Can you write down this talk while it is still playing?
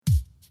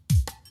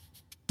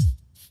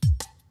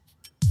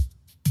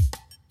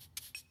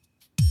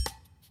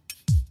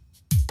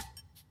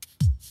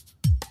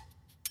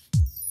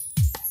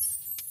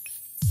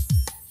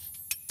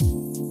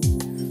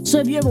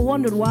have you ever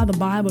wondered why the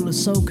Bible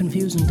is so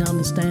confusing to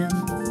understand?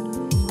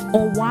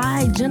 Or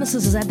why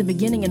Genesis is at the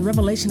beginning and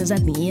Revelation is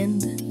at the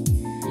end?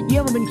 You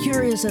ever been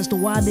curious as to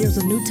why there's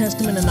a New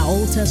Testament and an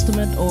Old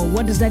Testament, or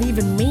what does that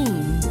even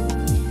mean?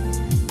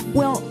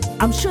 Well,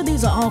 I'm sure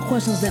these are all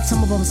questions that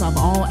some of us have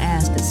all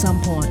asked at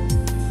some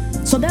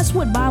point. So that's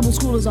what Bible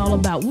school is all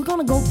about. We're going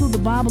to go through the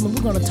Bible and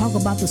we're going to talk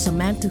about the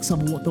semantics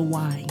of the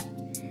why,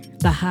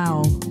 the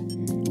how,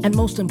 and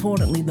most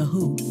importantly, the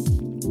who.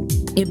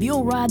 If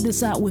you'll ride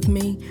this out with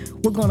me,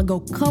 we're going to go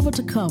cover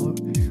to cover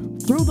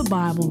through the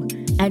Bible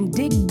and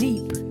dig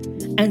deep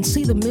and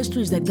see the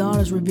mysteries that God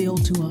has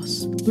revealed to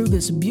us through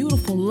this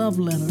beautiful love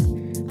letter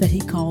that He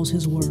calls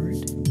His Word.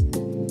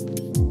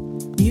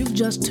 You've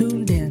just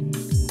tuned in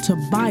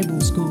to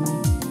Bible School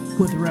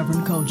with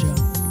Reverend Kojo.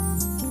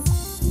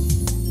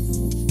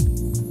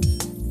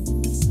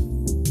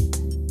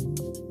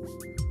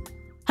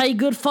 Hey,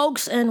 good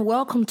folks, and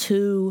welcome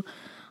to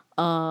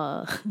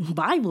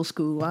Bible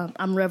School.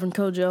 I'm Reverend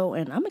Kojo,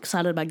 and I'm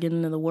excited about getting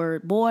into the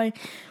Word. Boy,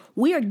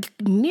 we are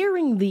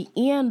nearing the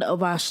end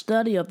of our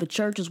study of the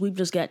churches. We've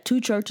just got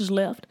 2 churches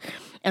left,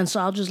 and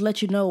so I'll just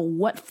let you know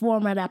what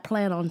format I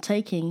plan on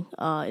taking.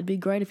 It'd be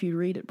great if you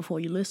read it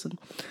before you listen.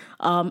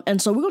 And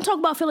so we're going to talk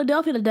about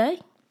Philadelphia today.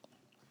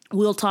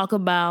 We'll talk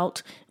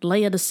about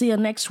Laodicea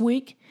next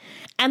week.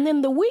 And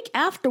then the week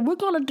after, we're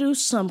going to do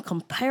some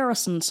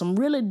comparisons, some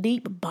really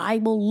deep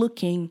Bible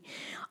looking,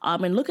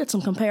 and look at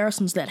some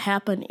comparisons that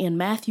happen in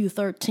Matthew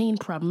 13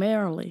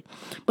 primarily.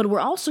 But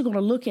we're also going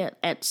to look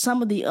at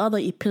some of the other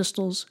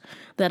epistles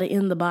that are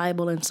in the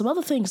Bible and some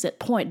other things that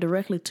point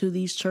directly to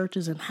these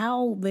churches and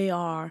how they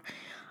are,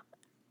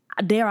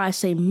 dare I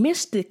say,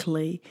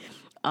 mystically,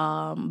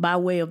 by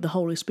way of the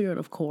Holy Spirit,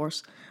 of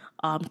course,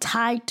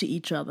 tied to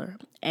each other.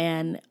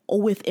 And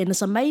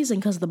it's amazing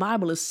because the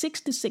Bible is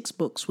 66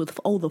 books with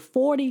over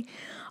 40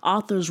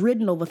 authors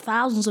written over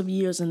thousands of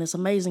years. And it's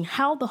amazing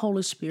how the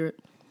Holy Spirit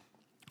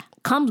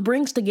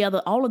brings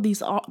together all of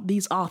these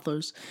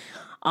authors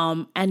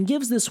and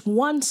gives this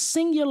one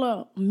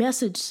singular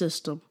message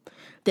system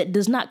that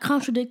does not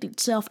contradict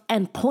itself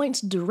and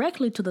points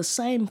directly to the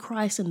same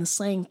Christ and the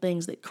same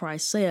things that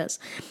Christ says.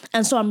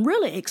 And so I'm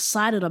really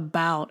excited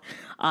about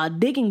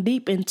digging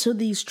deep into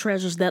these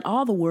treasures that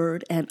are the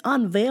Word and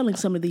unveiling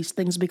some of these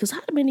things, because how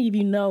many of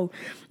you know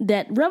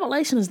that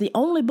Revelation is the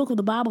only book of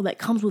the Bible that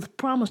comes with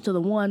promise to the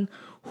one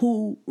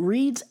who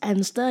reads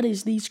and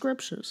studies these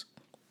scriptures?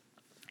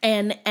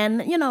 And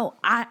you know,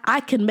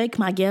 I can make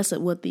my guess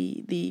at what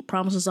the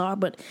promises are,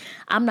 but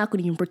I'm not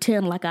going to even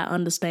pretend like I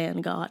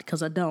understand God,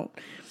 because I don't.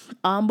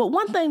 But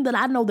one thing that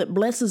I know that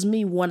blesses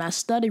me when I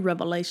study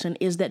Revelation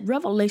is that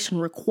Revelation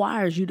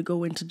requires you to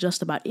go into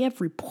just about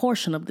every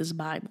portion of this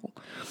Bible.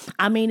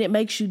 I mean, it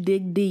makes you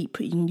dig deep.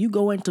 You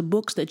go into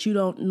books that you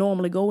don't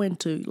normally go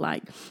into.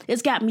 Like,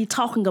 it's got me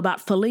talking about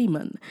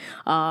Philemon.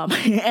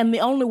 And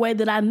the only way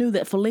that I knew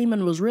that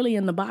Philemon was really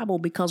in the Bible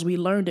because we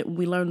learned it.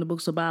 We learned the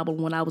books of the Bible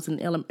when I was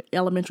in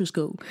elementary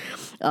school.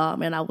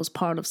 And I was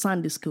part of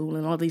Sunday school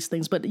and all these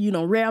things. But, you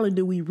know, rarely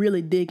do we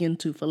really dig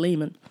into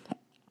Philemon.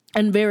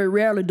 And very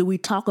rarely do we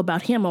talk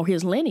about him or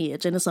his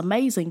lineage. And it's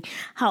amazing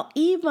how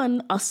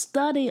even a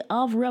study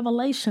of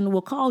Revelation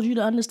will cause you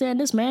to understand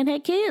this man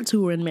had kids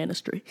who were in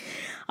ministry.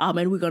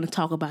 And we're going to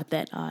talk about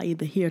that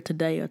either here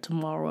today or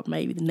tomorrow or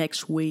maybe the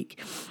next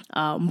week.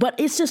 But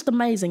it's just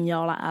amazing,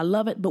 y'all. I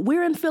love it. But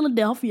we're in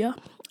Philadelphia.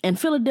 And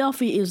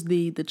Philadelphia is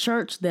the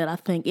church that I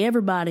think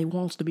everybody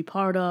wants to be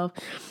part of.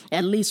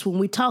 At least when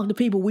we talk to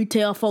people, we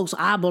tell folks,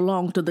 I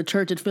belong to the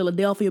church at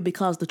Philadelphia,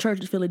 because the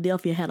church at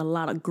Philadelphia had a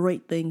lot of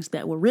great things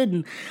that were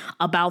written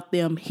about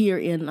them here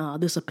in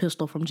this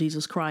epistle from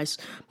Jesus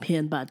Christ,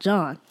 penned by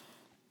John.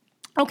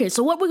 Okay,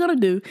 so what we're going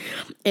to do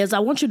is I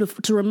want you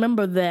to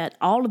remember that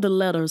all of the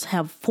letters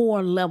have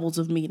 4 levels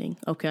of meaning,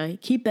 okay?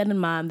 Keep that in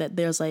mind, that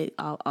there's a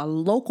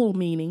local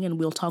meaning, and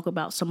we'll talk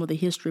about some of the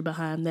history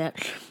behind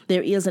that.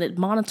 There is an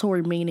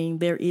admonitory meaning.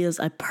 There is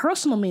a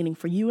personal meaning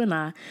for you and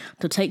I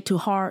to take to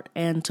heart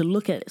and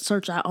to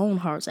search our own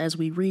hearts as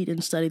we read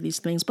and study these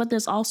things. But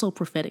there's also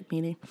prophetic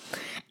meaning.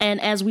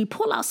 And as we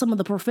pull out some of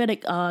the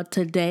prophetic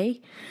today,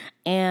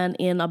 and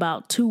in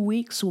about 2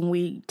 weeks, when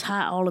we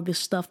tie all of this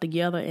stuff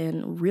together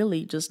and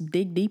really just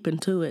dig deep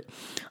into it,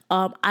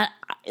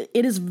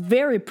 it is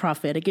very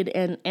prophetic.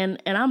 And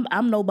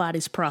I'm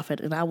nobody's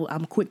prophet, and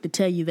I'm quick to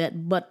tell you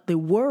that. But the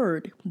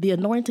Word, the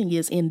anointing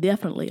is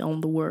indefinitely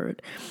on the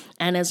Word.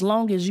 And as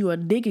long as you are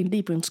digging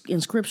deep in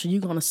Scripture,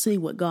 you're going to see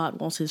what God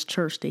wants His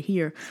church to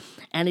hear.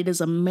 And it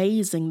is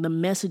amazing the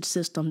message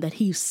system that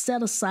He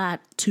set aside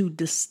to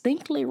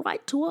distinctly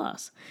write to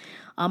us.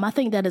 I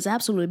think that is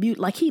absolutely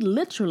beautiful. Like, He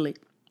literally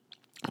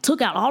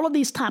took out all of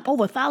these time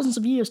over thousands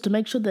of years to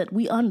make sure that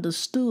we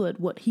understood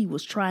what He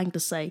was trying to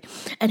say.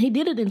 And He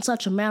did it in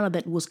such a manner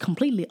that was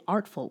completely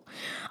artful.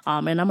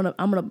 And I'm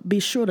gonna be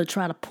sure to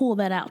try to pull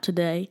that out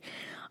today.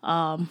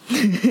 And,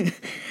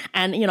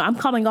 I'm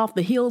coming off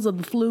the heels of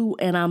the flu,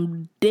 and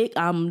I'm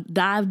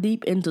dive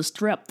deep into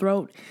strep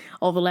throat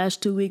over the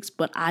last 2 weeks,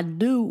 but I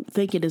do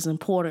think it is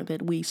important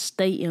that we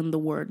stay in the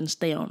Word and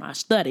stay on our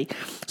study.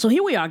 So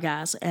here we are,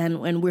 guys,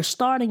 and we're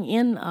starting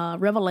in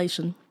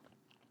Revelation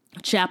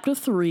chapter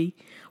 3.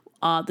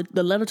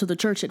 The letter to the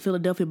church at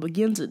Philadelphia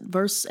begins at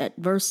verse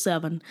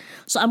 7.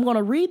 So I'm going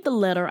to read the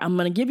letter. I'm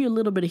going to give you a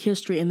little bit of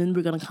history, and then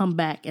we're going to come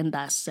back and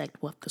dissect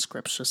what the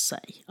scriptures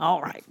say.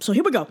 All right. So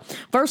here we go.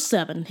 Verse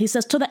 7. He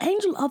says, "To the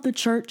angel of the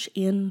church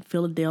in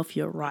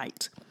Philadelphia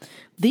write,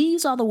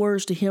 these are the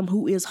words to him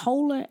who is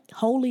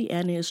holy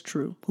and is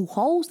true, who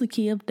holds the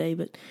key of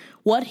David.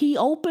 What he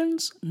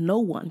opens, no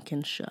one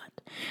can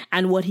shut,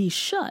 and what he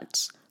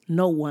shuts,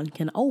 no one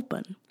can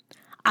open.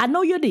 I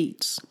know your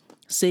deeds.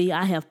 See,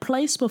 I have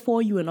placed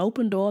before you an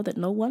open door that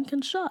no one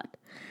can shut.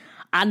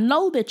 I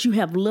know that you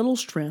have little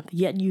strength,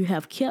 yet you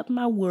have kept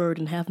my word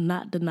and have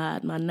not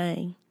denied my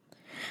name.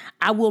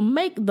 I will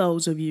make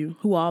those of you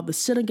who are of the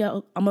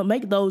synagogue. I'm going to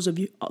make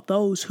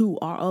those who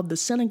are of the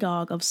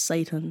synagogue of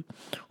Satan,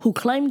 who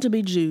claim to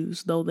be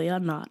Jews, though they are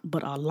not,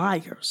 but are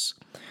liars.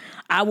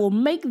 I will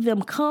make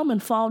them come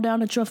and fall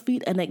down at your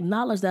feet and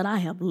acknowledge that I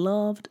have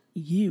loved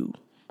you.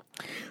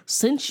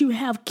 Since you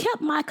have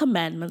kept my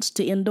commandments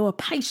to endure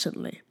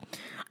patiently,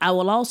 I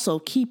will also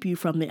keep you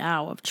from the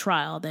hour of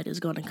trial that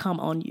is going to come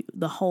on you,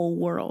 the whole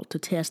world, to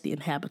test the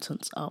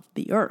inhabitants of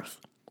the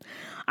earth.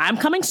 I'm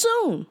coming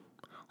soon.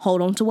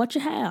 Hold on to what you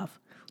have,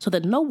 so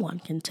that no one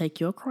can take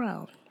your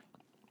crown.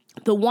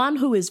 The one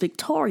who is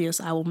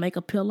victorious, I will make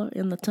a pillar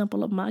in the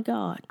temple of my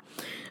God.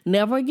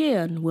 Never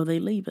again will they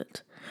leave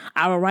it.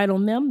 I will write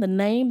on them the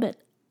name of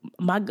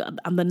my God,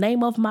 and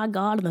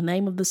the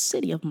name of the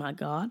city of my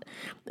God,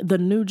 the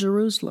New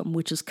Jerusalem,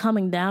 which is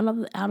coming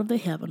down out of the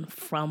heaven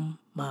from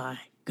my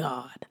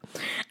God.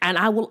 And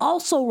I will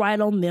also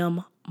write on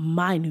them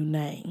my new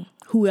name.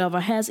 Whoever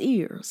has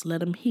ears,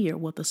 let him hear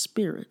what the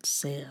Spirit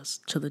says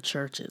to the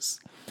churches."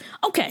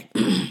 Okay,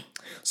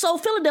 so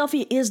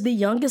Philadelphia is the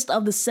youngest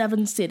of the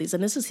 7 cities,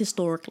 and this is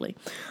historically.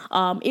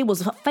 It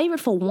was favored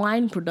for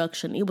wine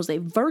production. It was a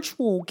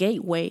virtual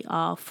gateway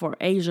for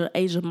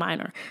Asia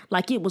Minor.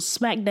 Like, it was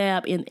smack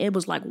dab in. It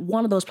was like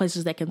one of those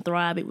places that can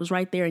thrive. It was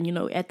right there, and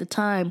at the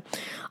time,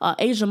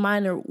 Asia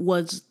Minor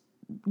was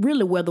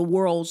really where the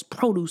world's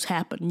produce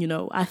happened.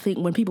 I think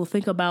when people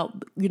think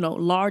about,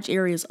 large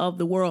areas of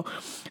the world.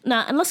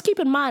 Now, and let's keep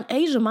in mind,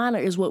 Asia Minor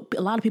is what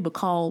a lot of people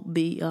call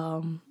the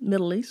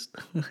Middle East,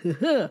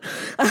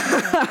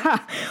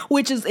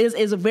 which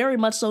is very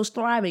much so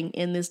thriving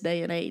in this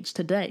day and age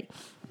today.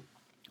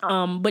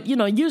 But,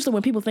 usually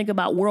when people think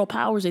about world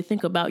powers, they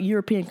think about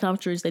European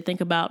countries, they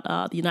think about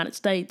the United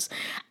States,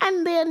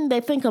 and then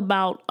they think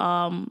about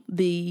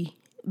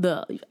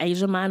the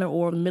Asia Minor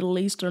or Middle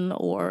Eastern,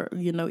 or,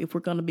 if we're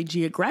going to be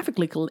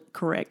geographically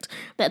correct,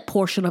 that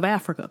portion of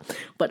Africa.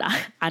 But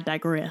I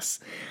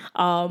digress.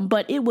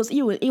 But it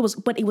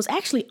was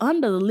actually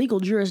under the legal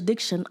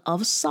jurisdiction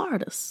of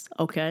Sardis.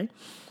 Okay.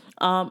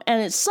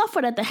 And it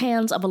suffered at the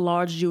hands of a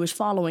large Jewish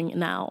following.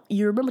 Now,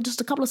 you remember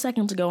just a couple of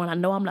seconds ago, and I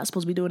know I'm not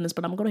supposed to be doing this,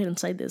 but I'm going to go ahead and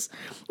say this.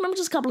 Remember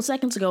just a couple of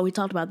seconds ago, we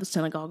talked about the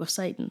synagogue of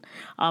Satan.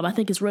 I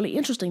think it's really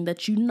interesting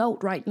that you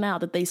note right now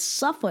that they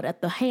suffered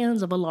at the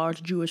hands of a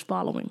large Jewish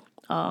following.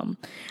 And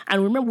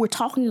remember, we're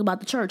talking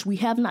about the church. We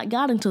have not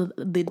gotten to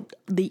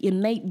the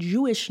innate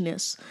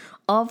Jewishness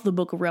of the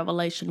book of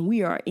Revelation.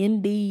 We are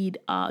indeed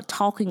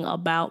talking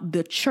about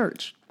the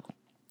church.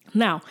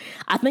 Now,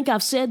 I think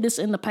I've said this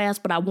in the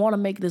past, but I want to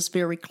make this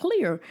very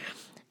clear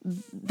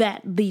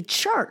that the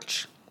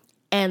church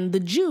and the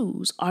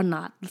Jews are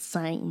not the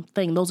same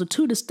thing. Those are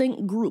two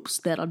distinct groups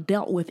that are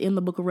dealt with in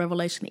the book of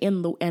Revelation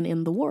in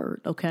the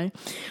Word, okay?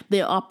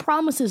 There are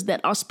promises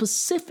that are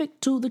specific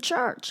to the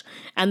church,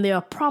 and there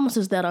are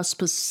promises that are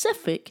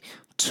specific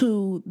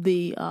to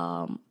the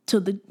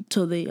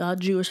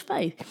Jewish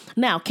faith.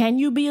 Now, can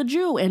you be a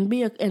Jew and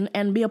be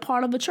a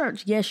part of the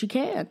church? Yes, you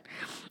can.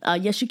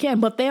 Yes, you can.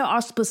 But there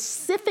are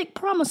specific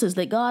promises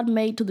that God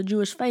made to the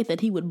Jewish faith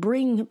that He would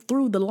bring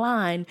through the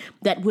line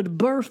that would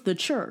birth the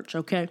church.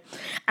 Okay,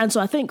 and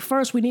so I think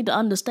first we need to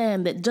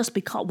understand that just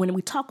because when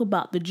we talk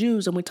about the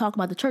Jews and we talk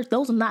about the church,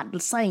 those are not the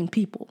same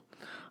people.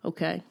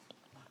 Okay.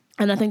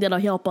 And I think that'll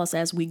help us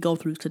as we go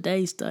through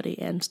today's study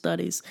and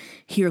studies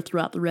here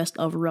throughout the rest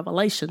of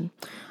Revelation.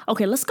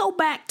 Okay, let's go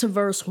back to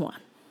verse 1,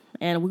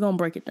 and we're going to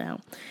break it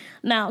down.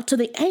 Now, to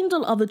the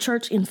angel of the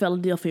church in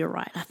Philadelphia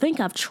write. I think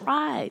I've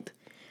tried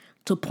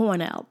to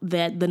point out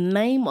that the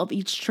name of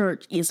each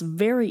church is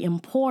very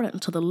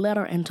important to the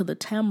letter and to the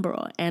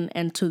timbre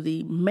and to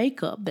the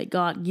makeup that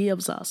God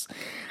gives us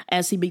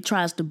as He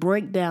tries to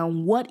break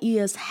down what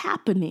is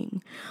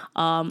happening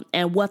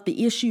and what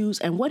the issues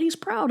and what He's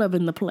proud of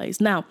in the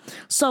place. Now,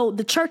 so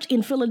the church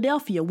in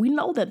Philadelphia, we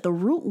know that the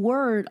root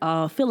word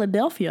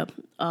Philadelphia,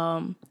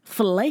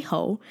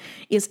 phileo,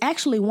 is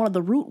actually one of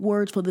the root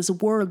words for this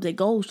word that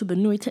goes to the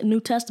New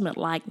Testament,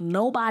 like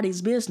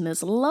nobody's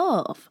business,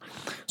 love.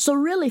 So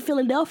really,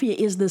 Philadelphia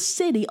is the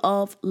city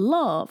of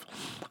love.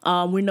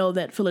 We know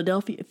that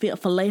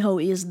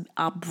Phileo is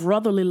a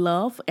brotherly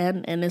love,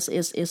 and it's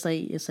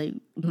a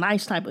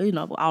nice type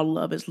of, all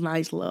love is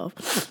nice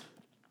love.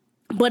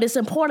 But it's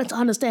important to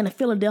understand that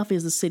Philadelphia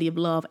is the city of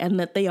love and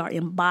that they are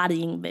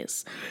embodying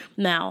this.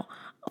 Now,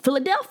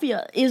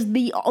 Philadelphia is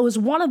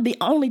one of the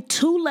only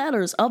 2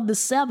 letters of the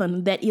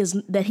 7 that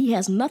he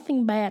has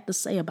nothing bad to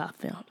say about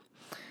them.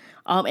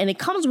 And it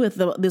comes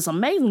with this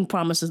amazing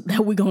promises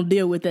that we're going to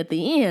deal with at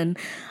the end.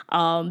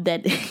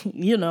 That,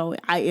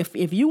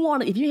 if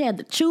you had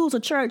to choose a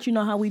church, you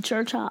know how we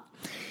church hop.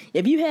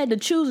 If you had to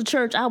choose a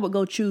church, I would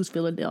go choose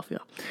Philadelphia.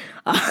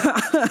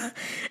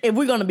 If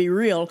we're going to be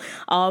real.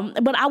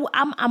 But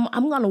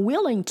I'm going to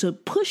willing to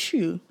push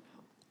you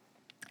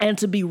and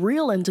to be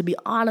real and to be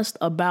honest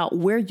about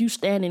where you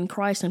stand in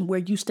Christ and where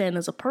you stand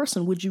as a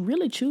person. Would you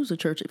really choose a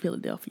church at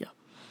Philadelphia?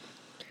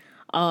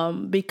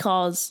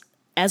 Because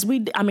as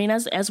we've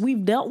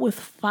dealt with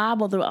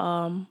 5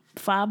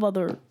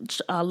 other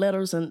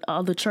letters and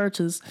other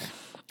churches,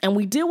 and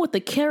we deal with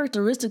the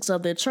characteristics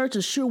of their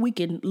churches, sure, we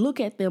can look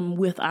at them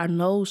with our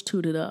nose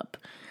tooted up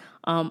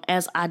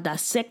as I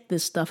dissect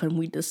this stuff and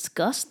we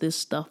discuss this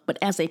stuff. But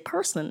as a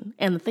person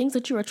and the things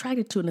that you're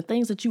attracted to and the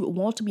things that you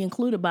want to be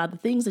included by, the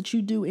things that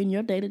you do in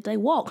your day-to-day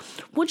walk,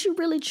 would you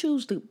really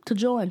choose to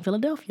join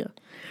Philadelphia?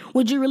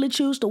 Would you really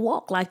choose to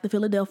walk like the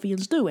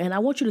Philadelphians do? And I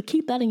want you to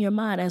keep that in your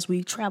mind as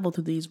we travel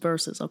through these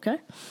verses, okay?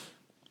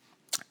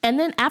 And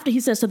then after he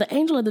says, to the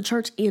angel of the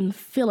church in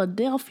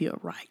Philadelphia,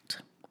 write,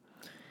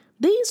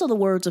 these are the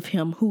words of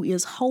him who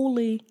is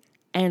holy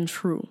and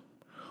true,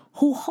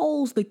 who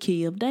holds the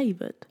key of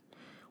David.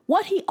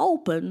 What he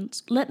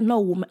opens, let no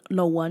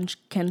one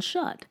can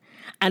shut,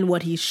 and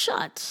what he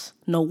shuts,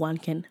 no one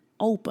can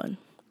open.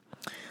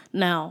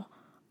 Now,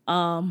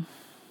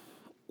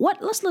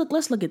 let's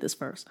look at this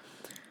first.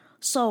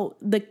 So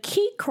the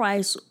key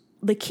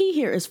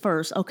here is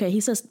first, okay,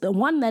 he says the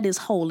one that is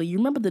holy. You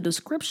remember the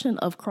description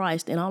of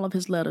Christ in all of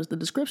his letters, the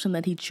description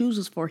that he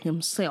chooses for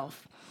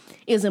himself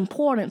is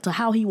important to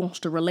how he wants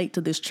to relate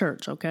to this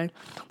church, okay?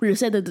 We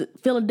said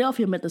that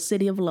Philadelphia meant the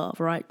city of love,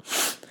 right?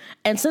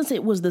 And since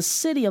it was the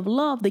city of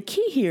love, the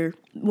key here,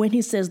 when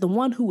he says the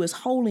one who is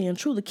holy and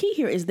true, the key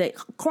here is that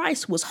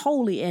Christ was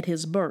holy at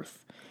his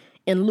birth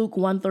in Luke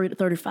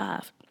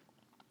 1:35.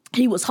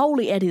 He was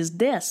holy at his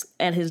death,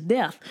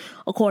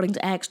 according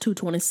to Acts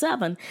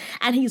 2:27,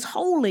 and he's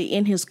holy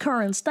in his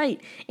current state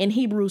in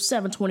Hebrews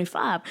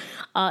 7:25.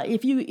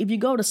 If you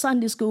go to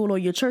Sunday school or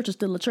your church is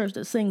still a church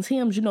that sings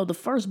hymns, you know the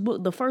first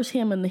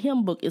hymn in the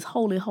hymn book is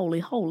Holy,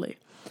 Holy, Holy,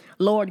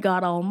 Lord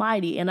God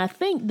Almighty. And I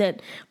think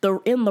that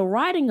in the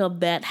writing of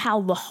that, how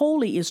the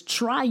holy is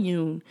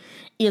triune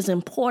is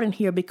important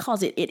here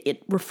because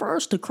it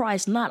refers to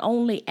Christ not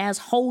only as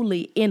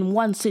holy in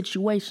one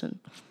situation.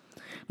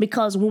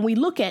 Because when we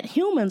look at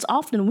humans,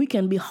 often we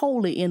can be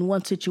holy in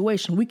one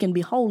situation. We can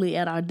be holy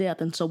at our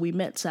death, and so we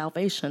met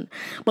salvation.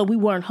 But we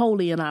weren't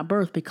holy in our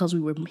birth because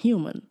we were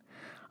human.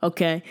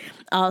 Okay?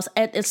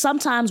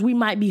 Sometimes we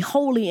might be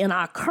holy in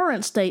our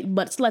current state,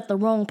 but let the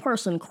wrong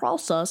person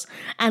cross us,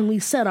 and we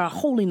set our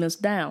holiness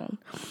down.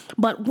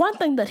 But one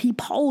thing that he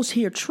posed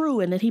here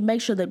true, and that he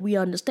makes sure that we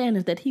understand,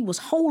 is that he was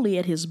holy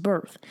at his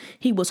birth.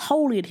 He was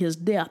holy at his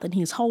death, and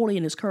he's holy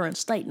in his current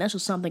state. And that's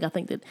just something I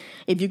think that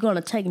if you're going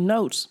to take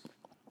notes,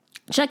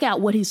 check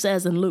out what he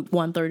says in Luke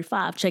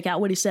 1:35. Check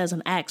out what he says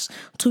in Acts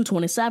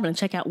 2:27, and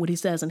check out what he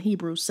says in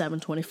Hebrews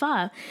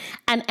 7:25,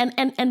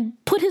 and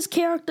put his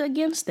character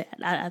against that.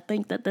 I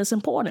think that that's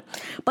important.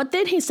 But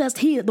then he says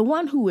the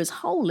one who is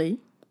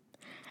holy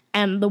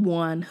and the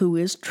one who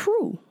is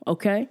true.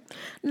 Okay.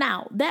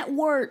 Now that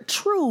word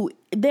true,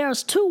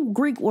 there's 2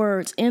 Greek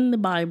words in the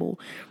Bible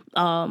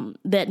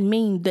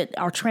that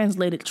are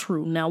translated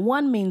true. Now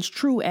one means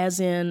true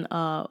as in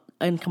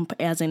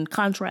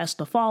contrast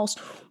to false.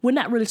 We're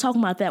not really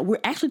talking about that.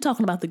 We're actually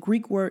talking about the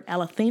Greek word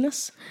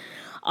alethenos.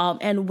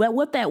 And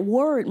what that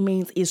word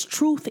means is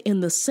truth in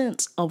the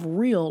sense of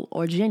real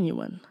or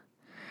genuine.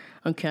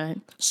 Okay.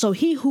 So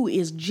he who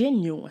is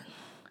genuine,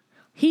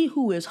 he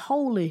who is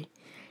holy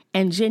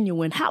and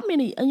genuine. How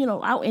many,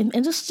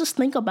 and just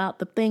think about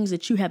the things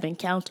that you have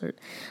encountered,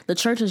 the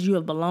churches you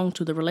have belonged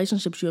to, the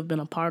relationships you have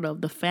been a part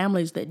of, the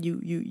families that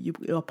you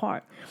are a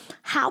part.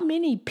 How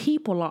many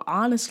people are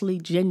honestly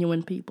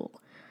genuine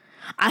people?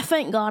 I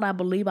thank God, I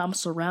believe I'm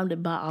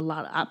surrounded by a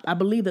lot. I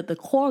believe that the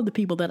core of the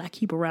people that I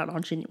keep around are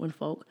genuine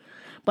folk.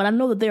 But I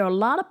know that there are a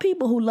lot of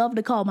people who love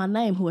to call my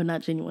name who are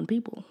not genuine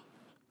people.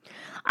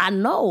 I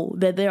know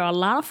that there are a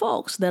lot of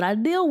folks that I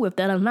deal with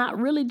that are not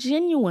really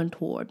genuine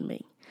toward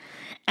me.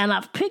 And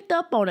I've picked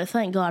up on it,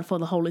 thank God for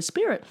the Holy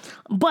Spirit.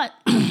 But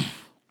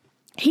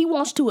he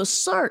wants to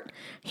assert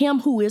him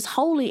who is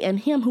holy and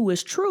him who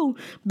is true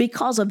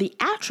because of the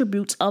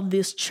attributes of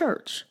this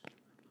church.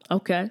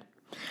 Okay?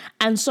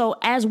 And so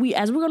as we're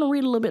going to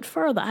read a little bit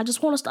further, I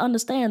just want us to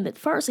understand that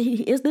first,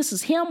 this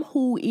is him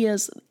who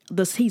is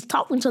he's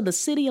talking to the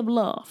city of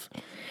love.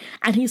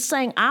 And he's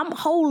saying, I'm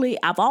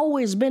holy, I've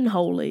always been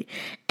holy,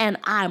 and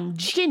I'm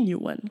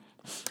genuine.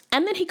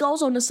 And then he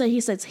goes on to say,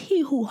 he says,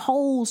 he who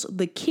holds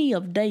the key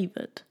of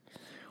David.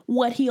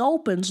 what he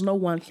opens, no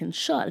one can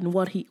shut, and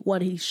what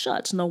he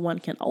shuts, no one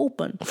can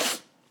open.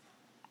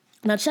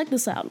 Now check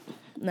this out.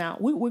 Now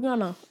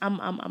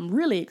I'm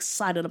really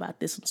excited about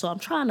this, and so I'm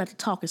trying not to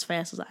talk as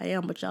fast as I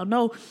am. But y'all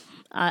know,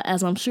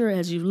 as I'm sure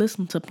as you've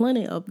listened to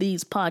plenty of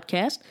these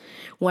podcasts,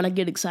 when I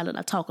get excited,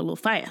 I talk a little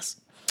fast.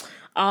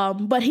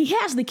 But he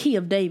has the key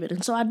of David,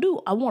 and so I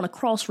want to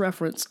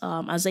cross-reference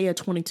Isaiah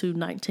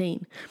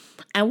 22:19,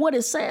 and what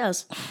it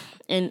says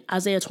in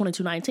Isaiah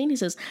 22:19. He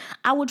says,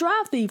 "I will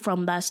drive thee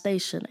from thy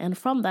station, and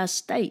from thy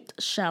state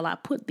shall I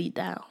put thee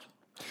down.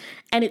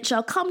 And it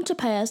shall come to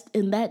pass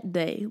in that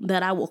day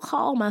that I will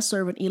call my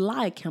servant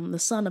Eliakim, the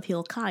son of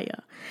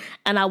Hilkiah,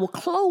 and I will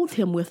clothe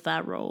him with thy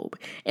robe,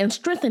 and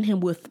strengthen him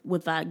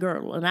with thy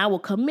girdle, and I will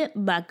commit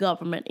thy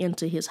government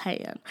into his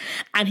hand.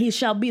 And he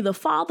shall be the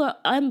father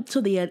unto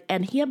the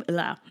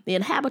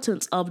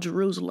inhabitants of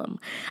Jerusalem,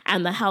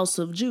 and the house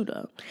of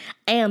Judah,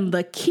 and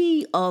the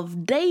key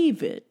of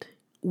David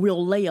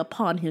will lay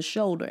upon his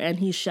shoulder, and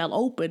he shall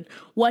open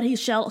he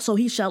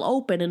shall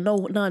open, and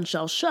none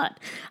shall shut,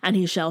 and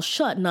he shall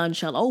shut, none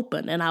shall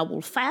open, and I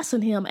will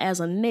fasten him as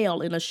a nail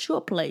in a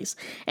sure place,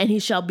 and he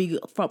shall be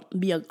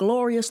a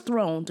glorious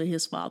throne to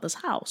his father's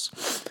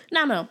house."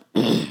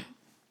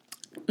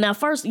 Now,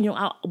 first,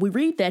 we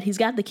read that he's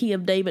got the key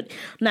of David.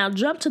 Now,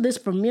 jump to this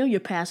familiar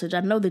passage.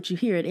 I know that you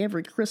hear it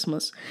every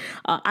Christmas.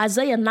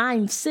 Isaiah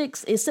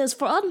 9:6, it says,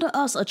 "For unto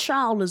us a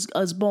child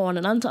is born,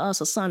 and unto us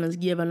a son is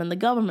given, and the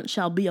government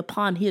shall be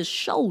upon his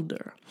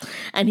shoulder.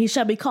 And he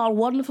shall be called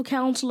Wonderful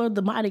Counselor,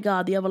 the Mighty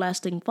God, the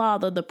Everlasting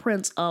Father, the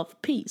Prince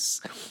of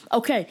Peace."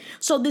 Okay,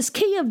 so this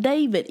key of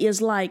David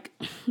is like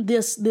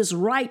this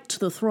right to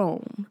the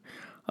throne,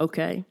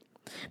 okay?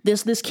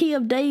 This key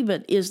of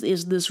David is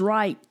this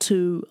right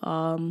to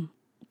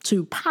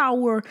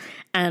power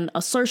and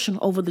assertion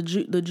over the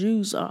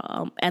Jews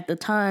at the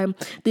time.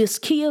 This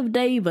key of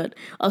David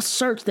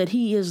asserts that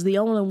he is the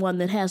only one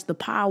that has the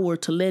power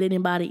to let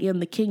anybody in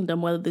the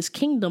kingdom, whether this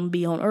kingdom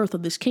be on earth or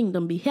this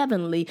kingdom be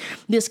heavenly.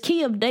 This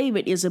key of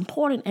David is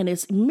important, and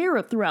it's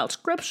mirrored throughout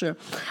Scripture.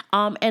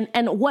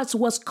 And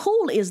what's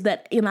cool is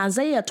that in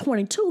Isaiah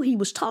 22, he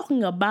was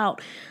talking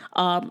about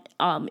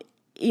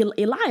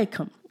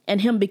Eliakim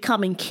and him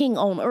becoming king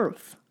on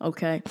earth,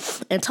 okay?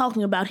 And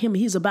talking about him,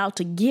 he's about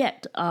to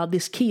get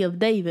this key of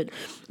David.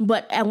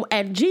 But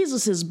at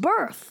Jesus'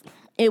 birth,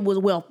 it was,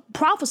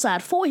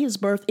 prophesied for his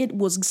birth, it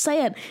was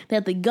said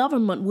that the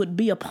government would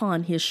be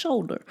upon his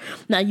shoulder.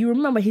 Now, you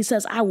remember, he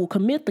says, "I will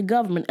commit the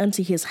government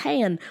unto his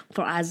hand,"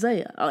 for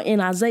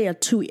in Isaiah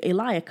to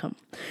Eliakim.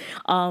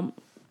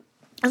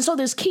 And so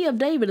this key of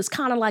David is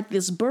kind of like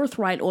this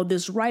birthright, or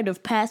this rite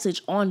of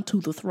passage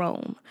onto the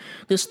throne.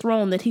 This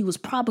throne that he was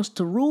promised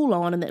to rule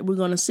on, and that we're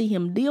going to see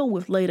him deal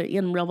with later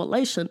in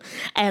Revelation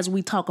as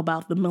we talk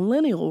about the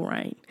millennial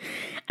reign.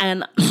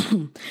 And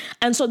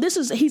and so this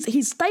is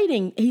he's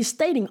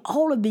stating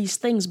all of these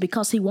things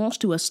because he wants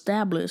to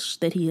establish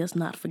that he has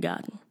not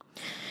forgotten.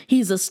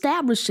 He's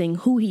establishing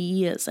who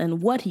he is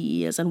and what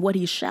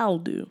he shall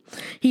do.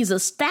 He's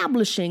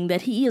establishing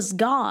that he is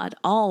God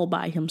all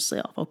by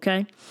himself,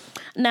 okay?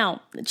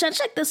 Now,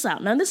 check this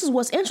out. Now, this is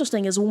what's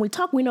interesting is when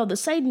we know that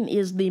Satan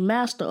is the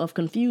master of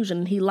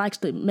confusion. He likes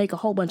to make a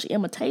whole bunch of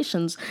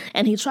imitations,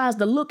 and he tries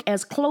to look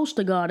as close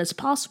to God as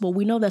possible.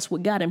 We know that's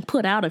what got him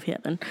put out of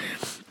heaven.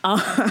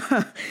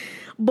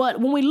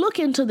 But when we look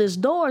into this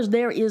doors,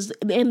 there is,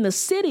 in the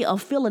city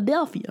of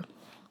Philadelphia,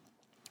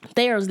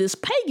 there's this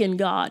pagan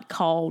god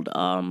called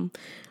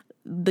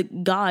the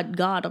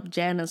god of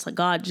Janus, or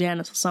God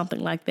Janus, or something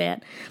like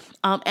that.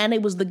 And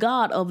it was the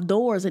god of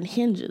doors and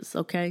hinges,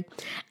 okay?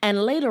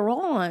 And later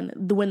on,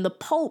 when the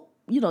Pope,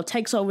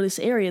 takes over this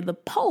area, the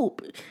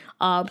Pope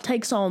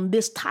takes on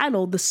this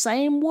title, the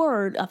same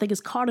word, I think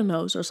it's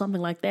cardinals or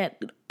something like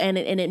that, and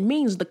it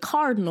means the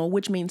cardinal,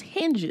 which means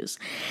hinges.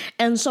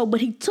 And so, but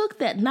he took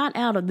that not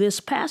out of this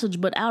passage,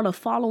 but out of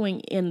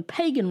following in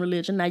pagan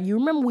religion. Now, you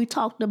remember we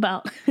talked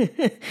about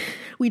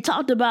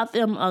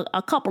them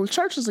a couple of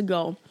churches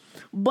ago,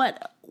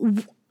 but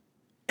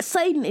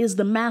Satan is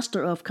the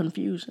master of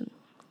confusion,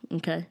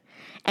 okay?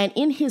 And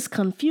in his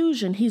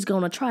confusion, he's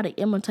going to try to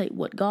imitate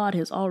what God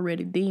has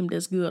already deemed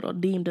as good or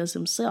deemed as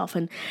himself.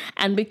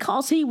 And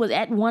because he was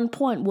at one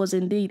point was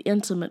indeed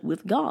intimate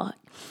with God,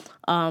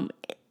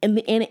 in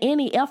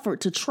any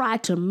effort to try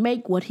to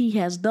make what he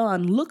has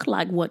done look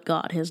like what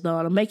God has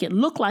done, or make it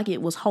look like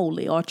it was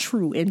holy or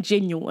true and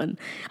genuine,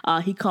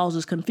 he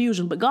causes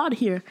confusion. But God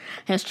here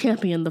has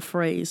championed the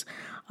phrase,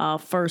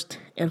 first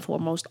and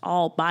foremost,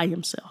 all by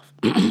himself.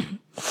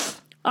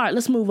 All right,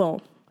 let's move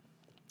on.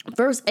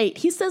 Verse 8,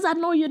 he says, "I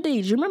know your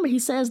deeds." You remember he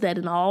says that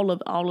in all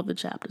of the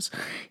chapters.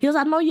 He says,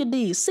 "I know your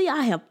deeds. See,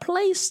 I have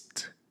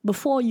placed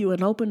before you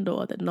an open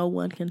door that no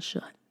one can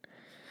shut."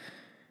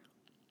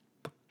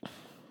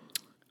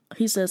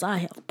 He says, "I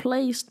have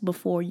placed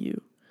before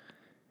you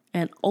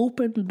an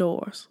open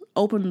door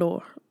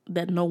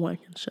that no one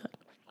can shut."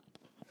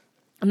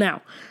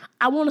 Now,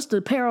 I want us to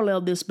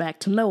parallel this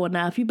back to Noah.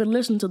 Now, if you've been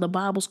listening to the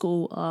Bible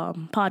School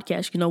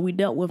podcast, we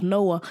dealt with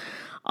Noah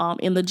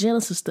in the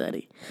Genesis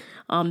study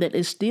that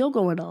is still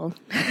going on,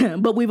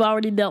 but we've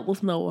already dealt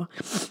with Noah.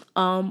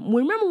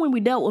 Remember when we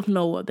dealt with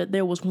Noah that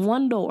there was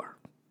one door.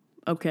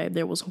 Okay,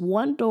 there was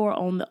one door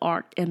on the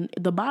ark, and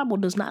the Bible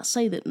does not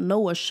say that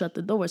Noah shut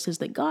the door. It says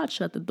that God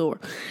shut the door,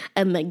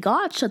 and that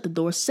God shut the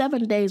door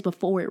 7 days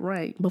before it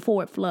rained,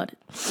 before it flooded.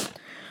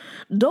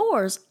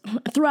 Doors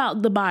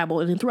throughout the Bible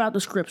and throughout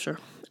the scripture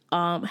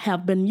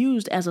have been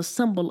used as a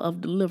symbol of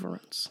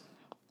deliverance.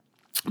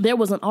 There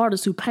was an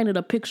artist who painted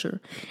a picture,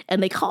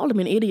 and they called him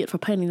an idiot for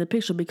painting the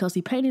picture because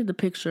he painted the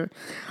picture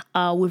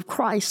with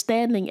Christ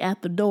standing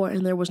at the door,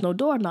 and there was no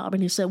doorknob.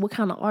 And he said, "What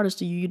kind of artist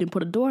are you? You didn't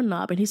put a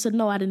doorknob." And he said,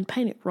 "No, I didn't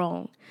paint it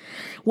wrong."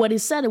 What he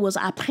said was,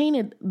 "I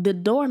painted the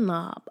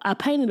doorknob. I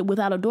painted it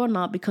without a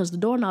doorknob because the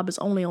doorknob is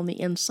only on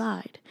the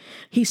inside.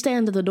 He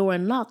stands at the door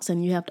and knocks,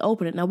 and you have to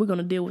open it." Now, we're going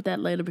to deal with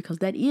that later because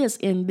that is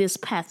in this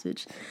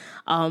passage.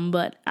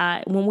 But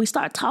when we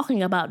start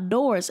talking about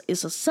doors,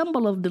 it's a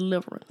symbol of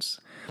deliverance.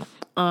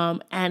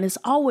 And it's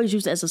always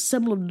used as a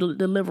symbol of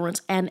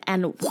deliverance.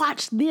 And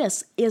watch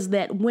this, is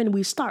that when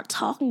we start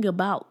talking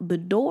about the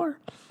door,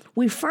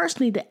 we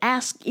first need to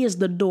ask, is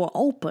the door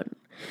open?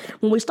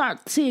 When we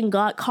start seeing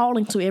God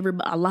calling to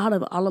everybody, a lot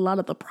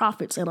of the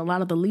prophets and a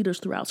lot of the leaders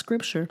throughout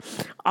Scripture,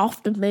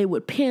 often they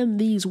would pen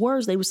these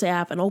words. They would say, "I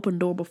have an open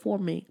door before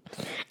me,"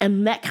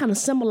 and that kind of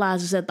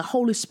symbolizes that the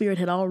Holy Spirit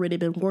had already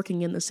been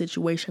working in the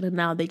situation, and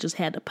now they just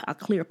had a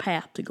clear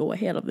path to go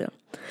ahead of them.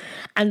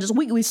 And just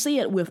we see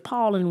it with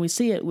Paul, and we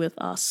see it with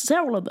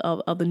several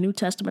of the New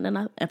Testament,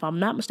 and if I'm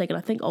not mistaken,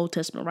 I think Old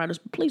Testament writers.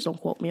 But please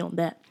don't quote me on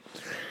that.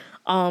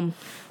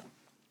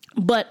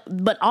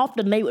 But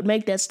often they would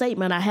make that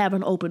statement, "I have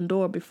an open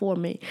door before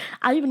me."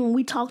 Even when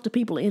we talk to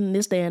people in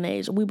this day and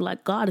age, we be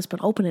like, "God has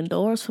been opening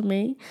doors for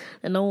me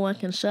that no one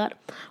can shut."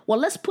 Well,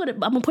 I'm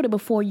going to put it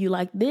before you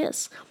like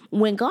this.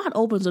 When God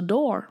opens a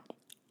door,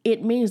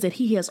 it means that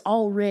he has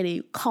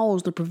already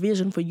caused the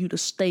provision for you to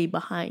stay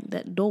behind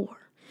that door.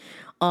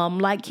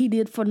 Like he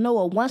did for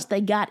Noah. Once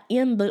they got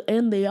in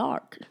the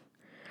ark,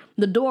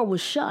 the door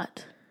was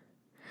shut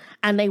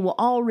and they were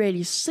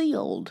already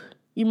sealed.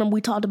 You remember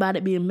we talked about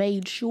it being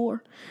made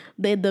sure?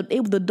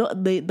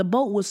 The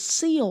boat was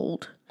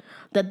sealed,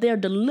 that their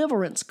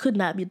deliverance could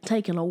not be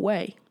taken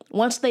away.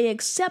 Once they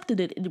accepted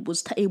it, it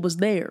was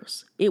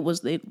theirs. It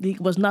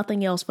was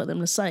nothing else for them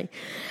to say.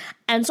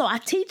 And so I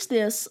teach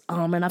this,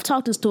 and I've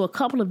taught this to a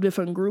couple of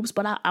different groups,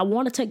 but I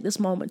want to take this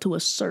moment to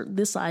assert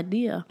this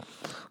idea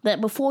that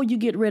before you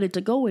get ready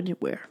to go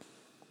anywhere,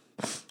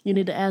 you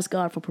need to ask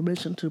God for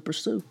permission to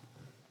pursue.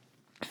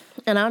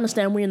 And I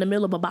understand we're in the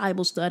middle of a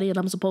Bible study, and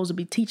I'm supposed to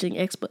be teaching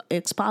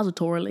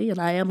expositorily, and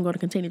I am going to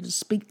continue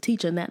to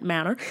teach in that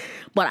manner.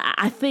 But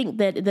I think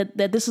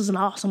that this is an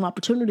awesome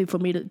opportunity for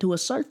me to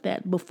assert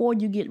that before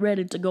you get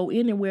ready to go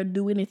anywhere,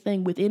 do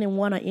anything with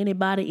anyone or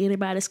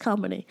anybody's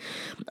company.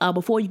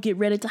 Before you get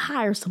ready to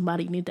hire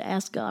somebody, you need to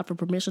ask God for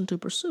permission to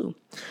pursue.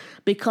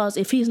 Because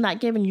if he's not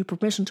giving you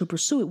permission to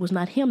pursue, it was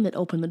not him that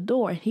opened the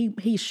door.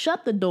 He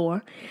shut the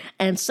door,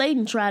 and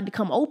Satan tried to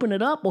come open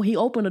it up, or he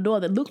opened a door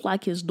that looked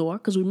like his door.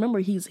 Because remember,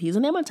 he's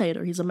an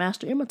imitator. He's a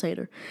master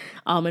imitator.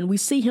 And we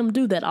see him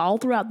do that all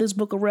throughout this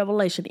book of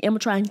Revelation,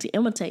 trying to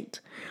imitate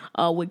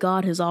what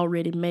God has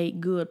already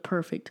made good,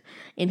 perfect,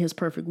 in his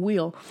perfect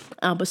will.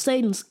 But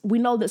we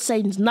know that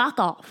Satan's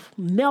knockoff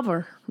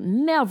never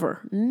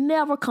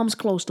comes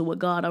close to what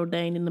God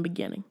ordained in the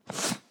beginning.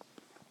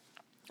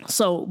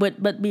 So,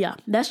 but yeah,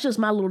 that's just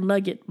my little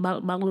nugget, my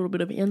little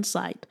bit of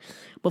insight.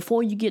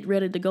 Before you get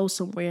ready to go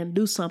somewhere and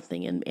do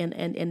something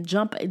and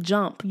jump,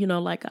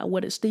 like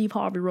what Steve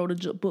Harvey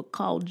wrote a book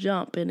called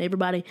Jump, and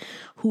everybody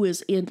who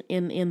is in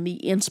the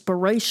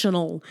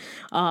inspirational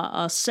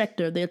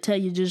sector, they'll tell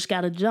you just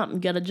got to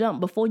jump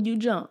before you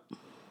jump.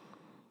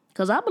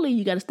 Because I believe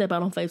you got to step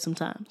out on faith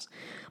sometimes.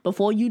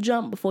 Before you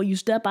jump, before you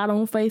step out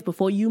on faith,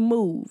 before you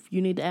move,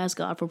 you need to ask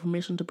God for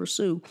permission to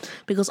pursue.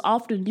 Because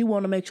often you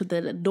want to make sure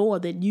that the door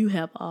that you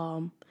have,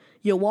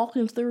 you're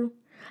walking through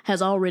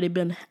has already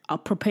been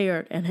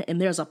prepared, and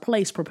there's a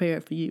place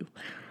prepared for you.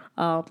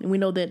 And we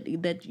know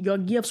that your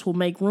gifts will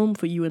make room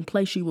for you and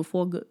place you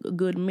before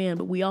good men.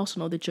 But we also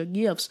know that your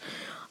gifts,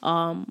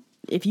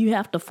 if you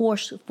have to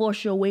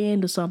force your way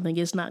into something,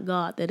 it's not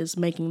God that is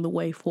making the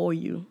way for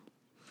you.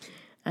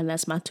 And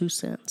that's my 2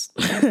 cents.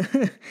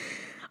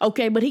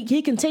 Okay, but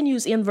he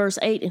continues in verse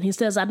 8, and he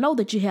says, "I know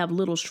that you have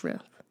little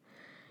strength,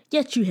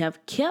 yet you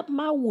have kept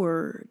my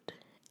word,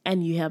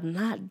 and you have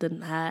not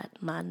denied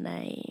my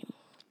name."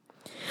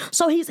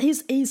 So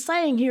he's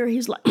saying here,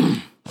 he's like,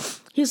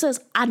 he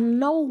says, "I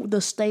know the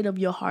state of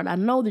your heart. I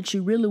know that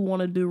you really want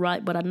to do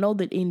right, but I know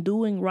that in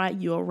doing right,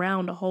 you're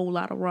around a whole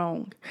lot of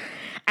wrong.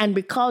 And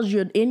because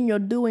you're in your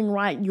doing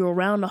right, you're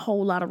around a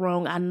whole lot of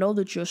wrong. I know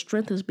that your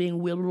strength is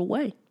being whittled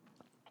away.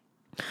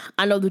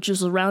 I know that you're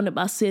surrounded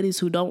by cities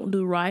who don't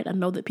do right. I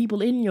know that people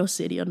in your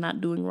city are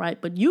not doing right,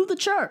 but you, the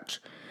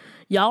church,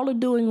 y'all are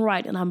doing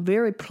right, and I'm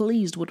very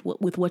pleased with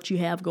what you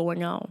have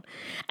going on.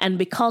 And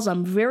because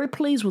I'm very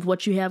pleased with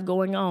what you have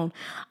going on,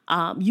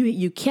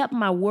 you kept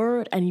my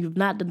word, and you've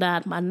not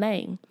denied my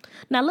name."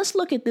 Now, let's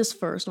look at this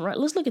first, all right?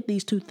 Let's look at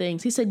these two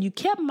things. He said, "You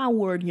kept my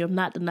word, and you have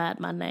not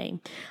denied my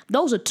name."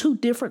 Those are two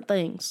different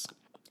things.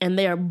 And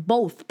they are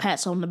both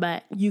pats on the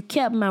back. You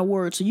kept my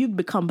word, so you've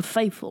become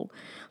faithful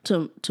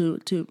to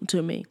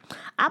me.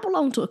 I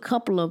belong to a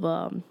couple of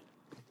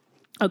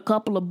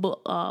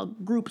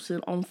groups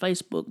on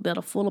Facebook that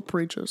are full of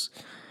preachers.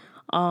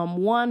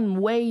 One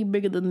way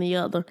bigger than the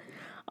other.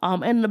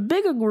 And the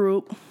bigger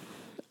group,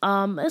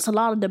 there's a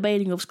lot of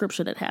debating of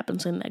scripture that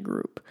happens in that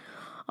group.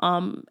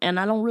 And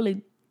I don't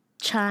really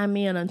chime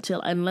in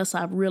unless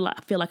I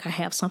feel like I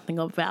have something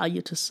of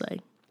value to say.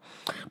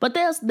 But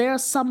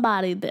there's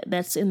somebody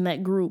that's in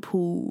that group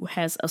who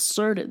has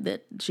asserted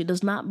that she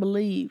does not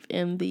believe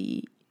in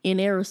the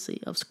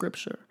inerrancy of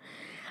scripture.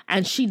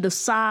 And she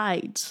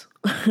decides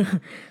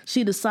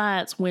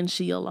when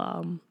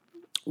she'll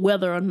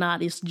whether or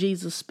not it's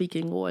Jesus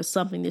speaking or it's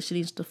something that she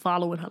needs to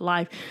follow in her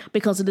life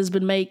because it has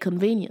been made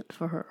convenient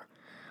for her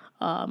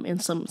in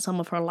some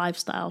of her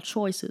lifestyle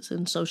choices.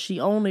 And so she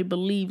only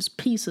believes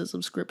pieces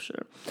of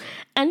scripture.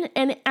 And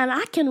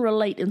I can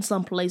relate in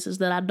some places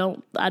that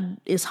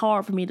it's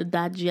hard for me to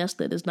digest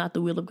that it's not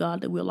the will of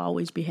God that we'll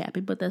always be happy,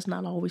 but that's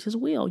not always his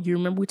will. You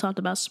remember we talked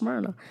about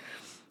Smyrna.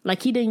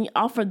 Like he didn't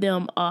offer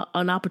them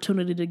an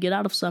opportunity to get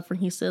out of suffering.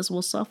 He says,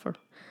 "We'll suffer,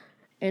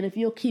 and if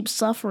you'll keep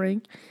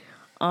suffering,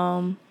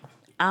 I'm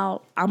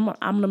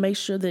gonna make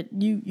sure that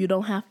you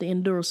don't have to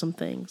endure some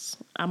things.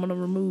 I'm gonna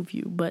remove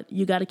you, but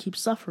you got to keep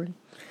suffering."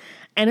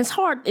 And it's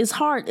hard,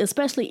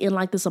 especially in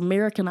like this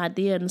American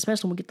idea, and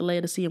especially when we get to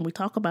Laodicea and we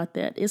talk about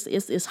that.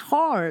 It's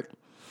hard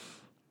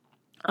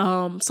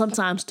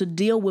sometimes to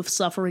deal with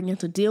suffering and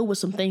to deal with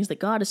some things that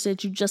God has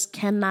said you just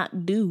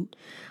cannot do.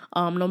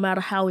 No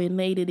matter how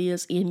innate it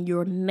is in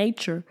your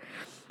nature.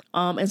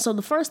 And so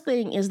the first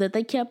thing is that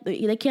they kept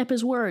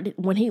his word.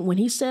 When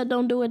he said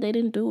don't do it, they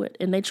didn't do it.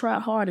 And they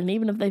tried hard. And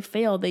even if they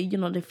failed, they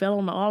fell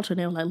on the altar and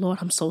they were like, "Lord,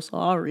 I'm so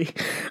sorry.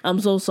 I'm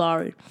so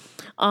sorry."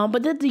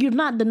 But then you've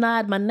not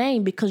denied my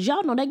name, because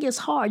y'all know that gets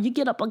hard. You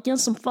get up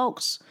against some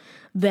folks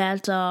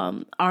that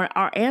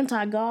are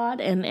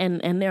anti-God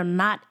and they're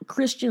not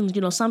Christians.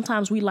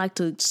 Sometimes we like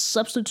to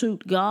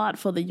substitute God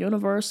for the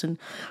universe, and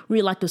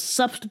we like to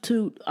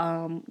substitute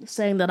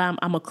saying that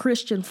I'm a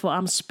Christian for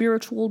I'm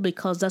spiritual,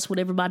 because that's what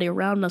everybody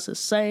around us is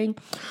saying.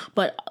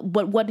 But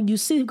what you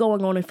see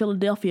going on in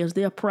Philadelphia is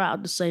they're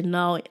proud to say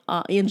no,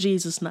 in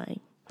Jesus' name.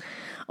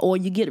 Or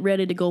you get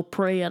ready to go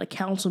pray at a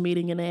council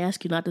meeting and they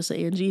ask you not to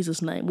say in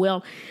Jesus' name.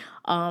 Well,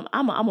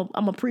 I'm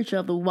a preacher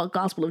of the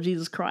gospel of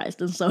Jesus Christ.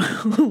 And so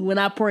when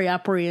I pray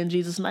in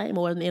Jesus' name,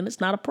 and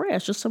it's not a prayer.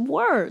 It's just some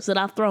words that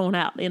I've thrown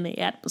out in the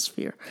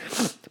atmosphere.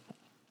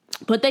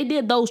 But they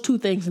did those two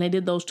things, and they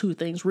did those two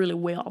things really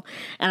well.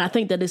 And I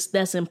think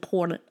that's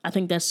important. I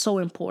think that's so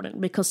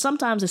important, because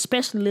sometimes,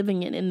 especially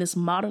living in this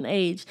modern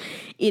age,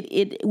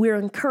 we're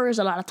encouraged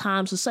a lot of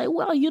times to say,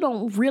 well, you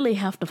don't really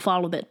have to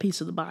follow that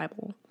piece of the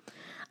Bible.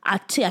 I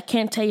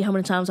can't tell you how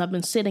many times I've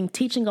been sitting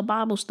teaching a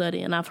Bible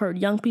study, and I've heard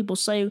young people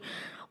say,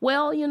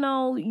 well,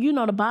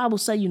 the Bible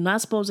say you're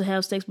not supposed to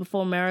have sex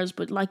before marriage,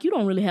 but like you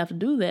don't really have to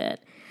do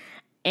that.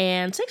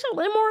 And sexual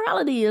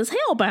immorality is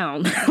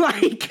hellbound.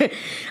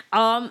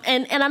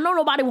 And I know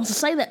nobody wants to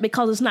say that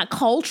because it's not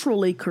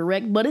culturally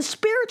correct, but it's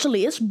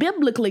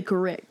biblically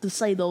correct to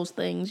say those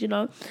things,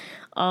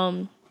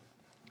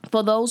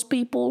 For those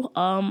people,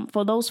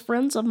 for those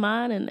friends of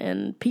mine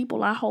and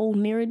people I hold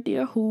near and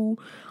dear who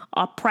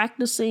are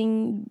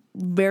practicing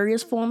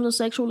various forms of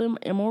sexual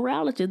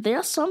immorality, there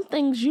are some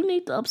things you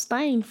need to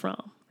abstain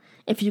from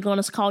if you're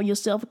going to call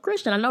yourself a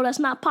Christian. I know that's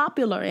not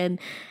popular, and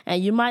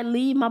you might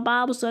leave my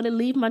Bible study,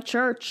 leave my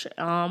church.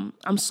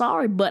 I'm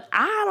sorry, but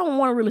I don't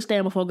want to really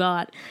stand before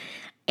God.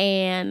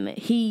 And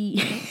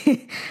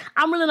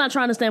I'm really not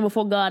trying to stand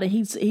before God and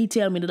he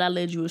tell me that I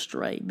led you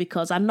astray,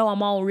 because I know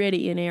I'm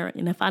already inerrant.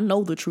 And if I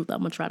know the truth,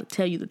 I'm going to try to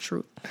tell you the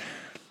truth.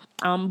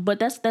 But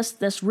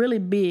that's really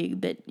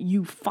big that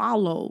you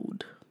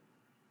followed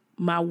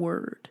my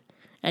word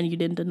and you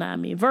didn't deny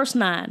me. Verse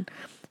 9,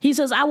 he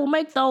says, "I will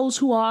make those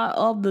who are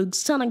of the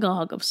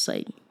synagogue of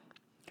Satan,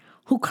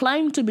 who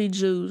claim to be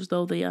Jews,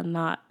 though they are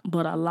not,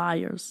 but are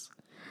liars.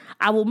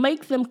 I will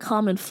make them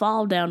come and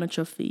fall down at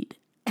your feet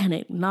and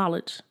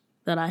acknowledge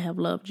that I have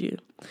loved you."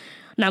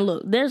 Now,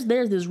 look, there's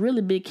this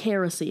really big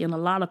heresy in a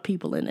lot of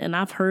people, and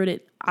I've heard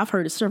it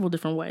several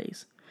different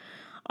ways.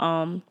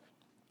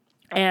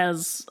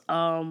 As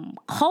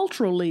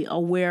culturally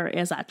aware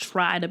as I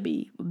try to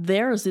be,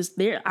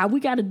 we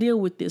got to deal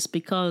with this,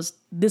 because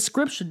this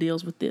scripture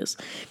deals with this.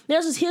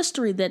 There's this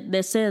history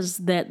that says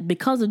that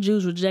because the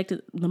Jews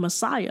rejected the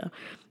Messiah,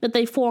 that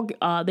they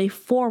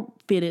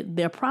forfeited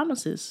their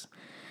promises,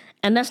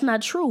 and that's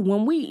not true.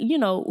 When we,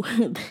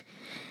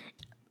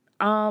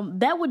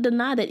 that would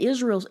deny that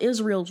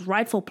Israel's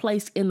rightful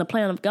place in the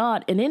plan of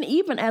God. And then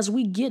even as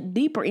we get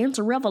deeper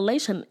into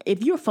Revelation,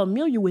 if you're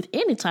familiar with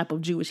any type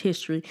of Jewish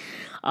history,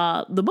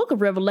 the book of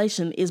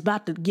Revelation is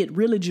about to get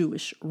really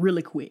Jewish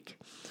really quick.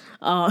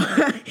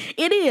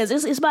 It is.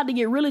 It's about to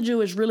get really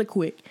Jewish really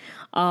quick.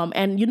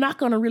 And you're not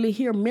going to really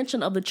hear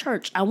mention of the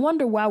church. I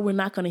wonder why we're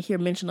not going to hear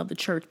mention of the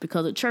church,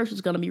 because the church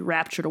is going to be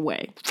raptured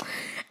away.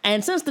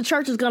 And since the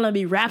church is going to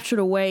be raptured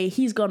away,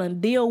 he's going to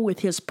deal with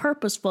his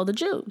purpose for the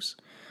Jews.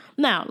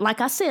 Now,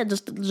 like I said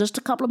just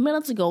a couple of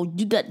minutes ago,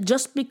 that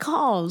just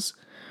because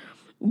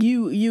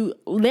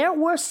there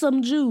were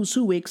some Jews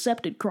who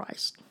accepted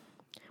Christ,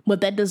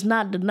 but that does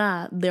not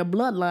deny their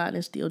bloodline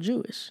is still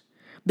Jewish.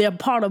 They're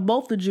part of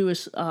both the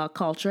Jewish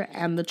culture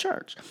and the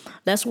church.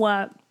 That's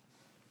why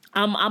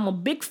I'm a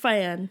big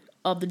fan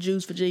of the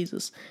Jews for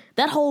Jesus.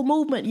 That whole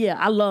movement, yeah,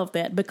 I love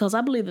that because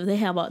I believe that they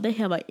have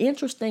an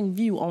interesting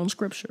view on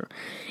Scripture.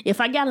 If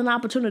I got an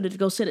opportunity to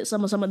go sit at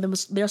some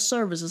of their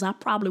services, I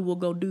probably will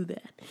go do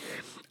that.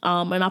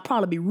 And I'll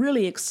probably be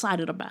really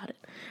excited about it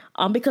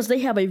because they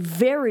have a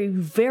very,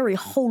 very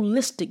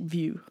holistic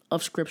view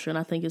of Scripture, and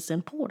I think it's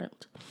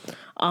important.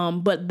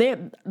 But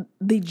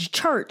the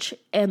church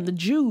and the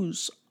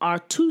Jews are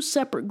two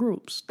separate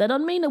groups. That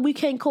doesn't mean that we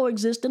can't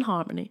coexist in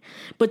harmony.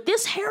 But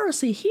this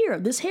heresy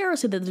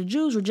that the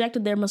Jews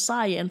rejected their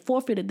Messiah and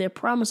forfeited their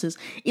promises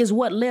is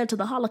what led to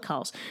the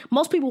Holocaust.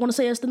 Most people want to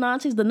say it's the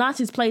Nazis. The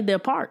Nazis played their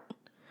part.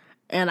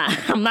 And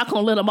I'm not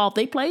going to let them off.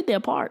 They played their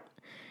part.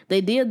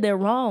 They did their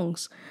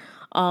wrongs.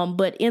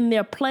 But in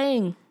their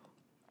playing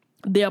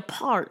their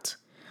part,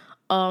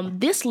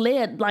 this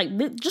led,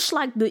 just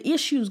like the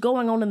issues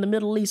going on in the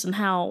Middle East and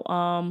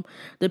how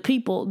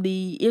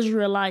the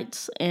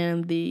Israelites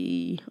and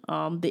the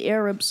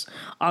Arabs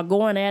are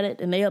going at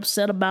it, and they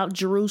upset about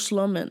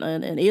Jerusalem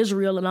and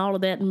Israel and all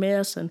of that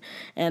mess,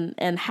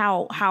 and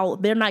how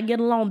they're not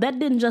getting along. That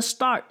didn't just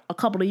start a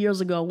couple of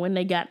years ago when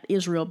they got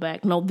Israel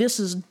back. No, this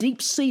is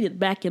deep-seated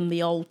back in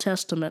the Old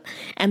Testament,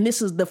 and this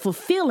is the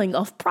fulfilling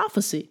of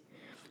prophecy.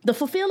 This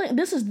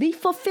is the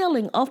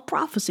fulfilling of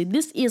prophecy.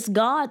 This is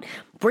God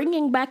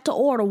bringing back to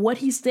order what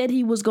he said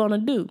he was going to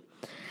do.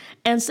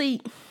 And see,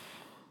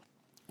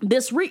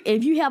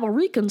 if you have a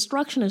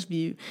Reconstructionist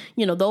view,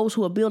 those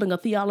who are building a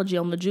theology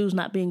on the Jews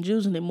not being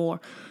Jews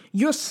anymore,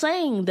 you're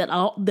saying that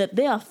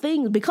there are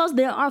things, because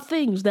there are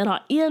things that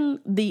are in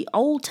the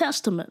Old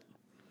Testament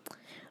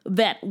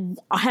that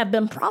have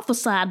been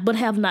prophesied but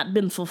have not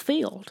been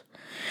fulfilled.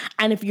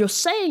 And if you're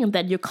saying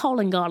that, you're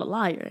calling God a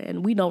liar,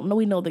 and we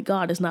know that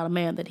God is not a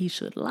man that he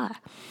should lie.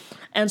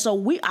 And so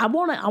I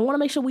want to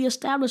make sure we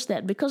establish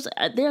that, because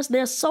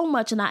there's so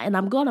much, and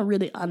I'm going to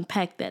really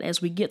unpack that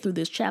as we get through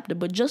this chapter.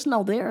 But just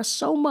know there is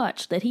so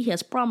much that he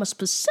has promised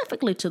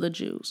specifically to the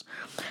Jews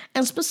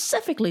and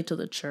specifically to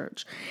the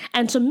church.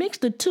 And to mix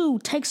the two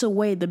takes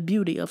away the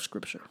beauty of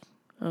Scripture.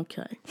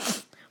 Okay.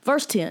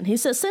 Verse 10, he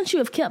says, since you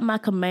have kept my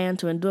command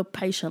to endure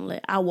patiently,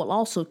 I will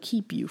also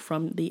keep you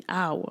from the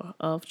hour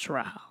of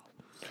trial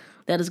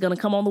that is going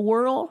to come on the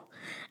world,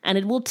 and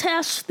it will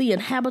test the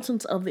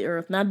inhabitants of the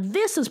earth. Now,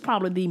 this is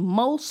probably the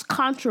most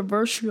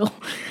controversial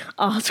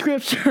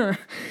scripture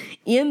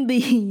in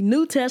the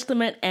New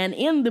Testament and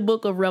in the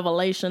book of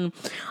Revelation.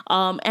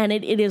 And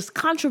it is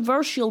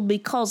controversial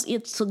because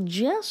it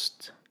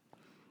suggests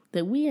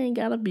that we ain't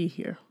got to be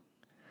here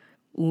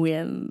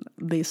when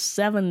the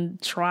 7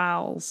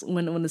 trials,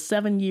 when the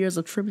 7 years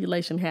of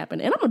tribulation happen.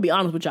 And I'm going to be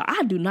honest with y'all,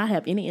 I do not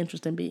have any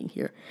interest in being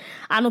here.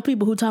 I know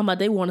people who talk about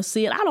they want to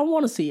see it. I don't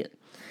want to see it.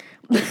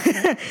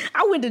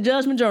 I went to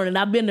Judgment Journey, and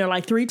I've been there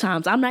like 3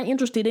 times. I'm not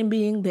interested in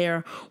being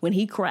there when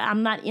he cried.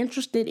 I'm not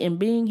interested in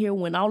being here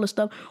when all this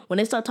stuff, when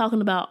they start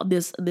talking about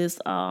this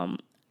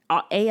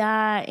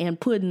AI and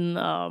putting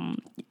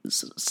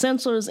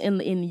sensors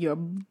in your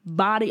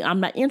body. I'm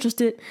not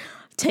interested.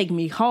 Take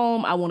me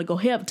home. I want to go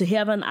to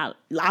heaven.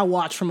 I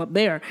watch from up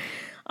there.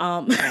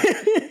 For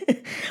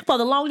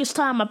the longest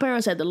time, my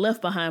parents had the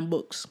Left Behind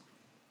books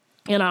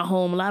in our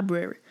home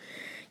library.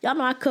 Y'all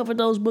know I covered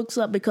those books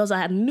up because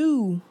I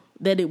knew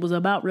that it was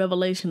about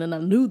Revelation, and I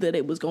knew that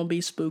it was going to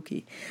be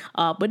spooky.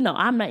 But no,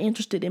 I'm not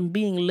interested in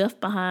being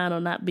left behind or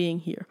not being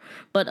here.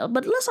 But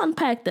let's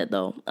unpack that,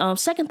 though. 2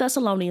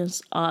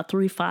 Thessalonians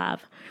 3:5.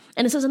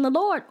 And it says, and the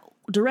Lord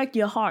direct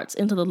your hearts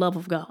into the love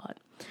of God,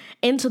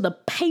 into the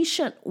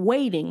patient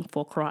waiting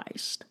for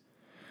Christ.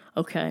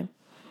 Okay.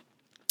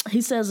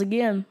 He says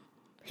again,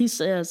 in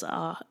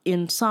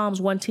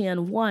Psalms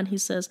 110:1, he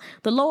says,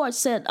 the Lord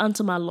said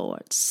unto my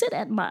Lord, sit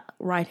at my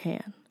right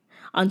hand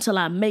until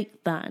I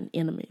make thine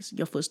enemies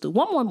your footstool.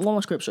 One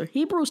more scripture.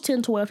 Hebrews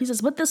 10:12, he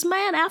says, but this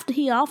man, after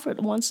he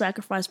offered one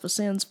sacrifice for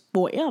sins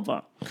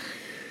forever,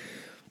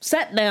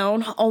 sat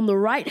down on the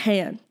right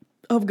hand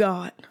of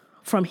God,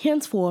 from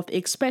henceforth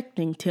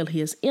expecting till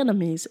his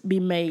enemies be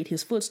made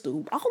his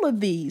footstool. All of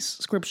these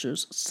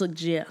scriptures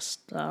suggest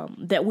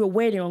that we're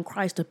waiting on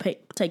Christ to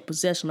take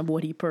possession of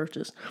what he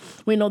purchased.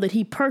 We know that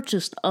he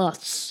purchased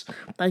us.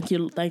 Thank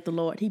the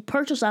Lord. He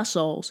purchased our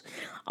souls.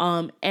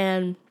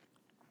 And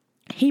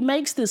he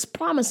makes this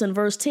promise in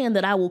verse 10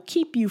 that I will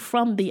keep you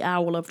from the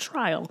hour of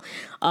trial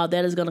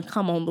that is going to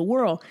come on the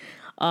world.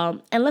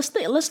 And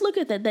let's look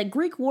at that. That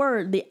Greek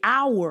word, the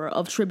hour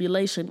of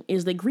tribulation,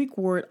 is the Greek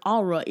word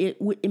aura.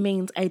 It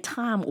means a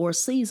time or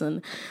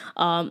season.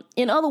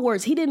 In other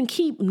words, he didn't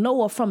keep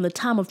Noah from the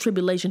time of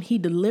tribulation. He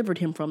delivered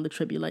him from the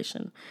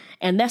tribulation.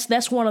 And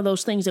that's one of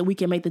those things that we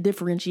can make the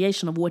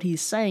differentiation of what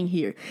he's saying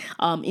here.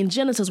 In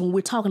Genesis, when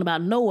we're talking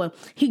about Noah,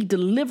 he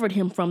delivered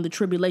him from the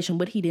tribulation,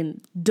 but he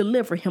didn't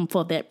deliver him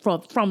from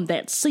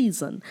that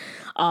season.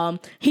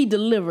 He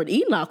delivered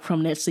Enoch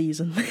from that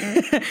season,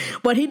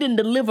 but he didn't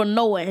deliver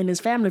Noah and his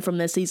family from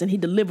that season. He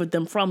delivered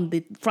them from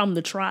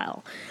the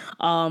trial.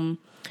 And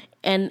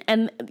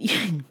then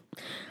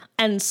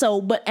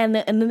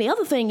the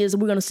other thing is,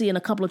 we're going to see in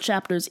a couple of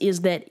chapters,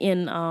 is that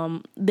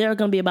there are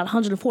going to be about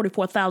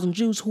 144,000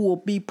 Jews who will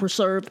be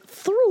preserved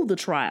through the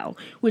trial,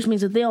 which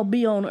means that they'll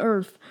be on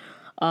earth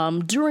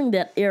during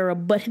that era.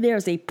 But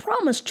there's a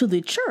promise to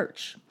the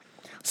church.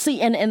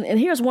 See, and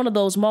here's one of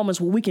those moments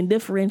where we can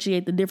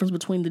differentiate the difference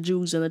between the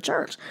Jews and the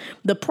church.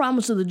 The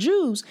promise of the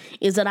Jews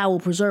is that I will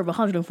preserve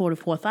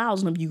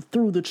 144,000 of you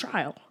through the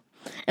trial.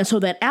 And so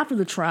that after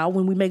the trial,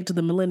 when we make it to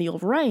the millennial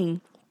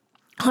reign,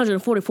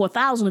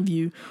 144,000 of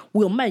you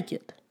will make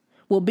it.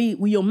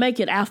 You'll make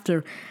it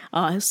after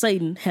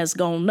Satan has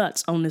gone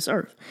nuts on this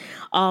earth.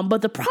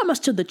 But the promise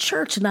to the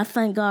church, and I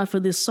thank God for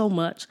this so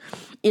much,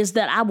 is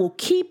that I will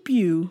keep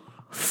you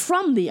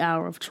from the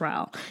hour of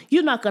trial.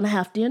 You're not going to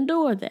have to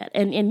endure that.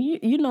 And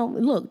you know,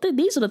 look,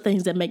 these are the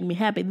things that make me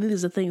happy.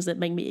 These are the things that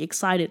make me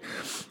excited.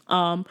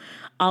 1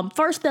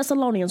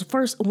 Thessalonians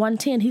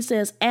 1:10, he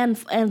says, and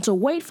to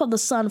wait for the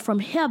Son from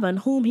heaven,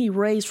 whom he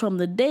raised from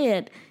the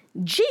dead,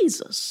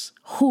 Jesus,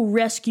 who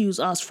rescues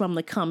us from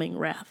the coming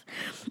wrath.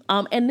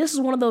 And this is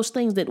one of those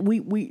things that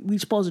we're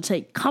supposed to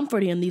take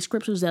comfort in, these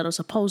scriptures that are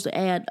supposed to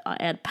add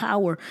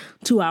power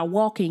to our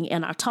walking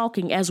and our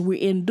talking as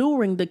we're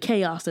enduring the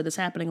chaos that is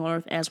happening on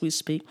earth as we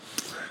speak.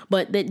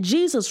 But that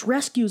Jesus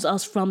rescues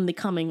us from the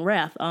coming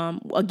wrath.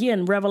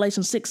 Again,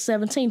 Revelation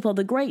 6:17, for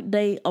the great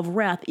day of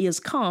wrath is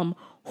come.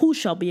 Who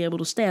shall be able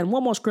to stand?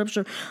 One more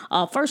scripture,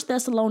 1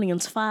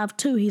 Thessalonians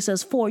 5:2, he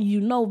says, for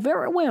you know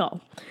very well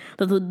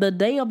that the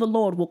day of the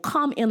Lord will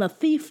come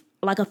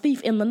like a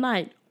thief in the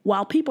night,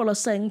 while people are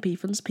saying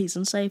peace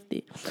and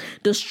safety.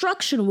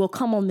 Destruction will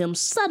come on them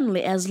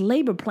suddenly as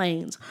labor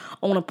pains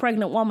on a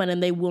pregnant woman,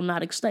 and they will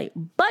not escape.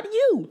 But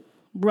you,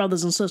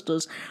 brothers and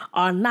sisters,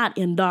 are not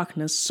in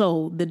darkness,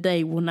 so the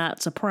day will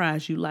not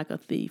surprise you like a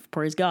thief.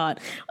 Praise God.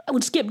 I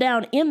would skip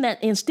down in that,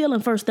 and still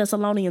in 1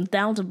 Thessalonians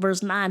down to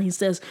verse 9, he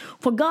says,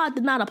 for God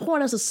did not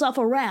appoint us to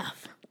suffer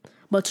wrath,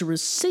 but to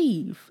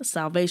receive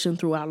salvation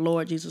through our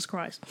Lord Jesus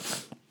Christ.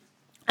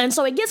 And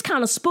so it gets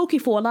kind of spooky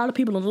for a lot of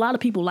people, and a lot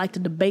of people like to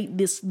debate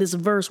this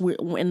verse.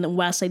 And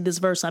when I say this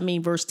verse, I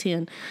mean verse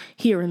 10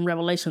 here in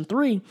Revelation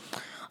 3.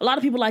 A lot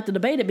of people like to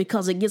debate it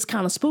because it gets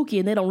kind of spooky,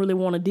 and they don't really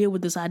want to deal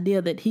with this idea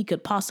that he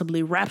could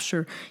possibly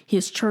rapture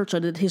his church,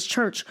 or that his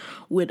church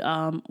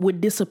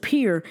would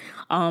disappear.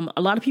 A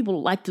lot of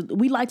people like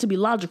to be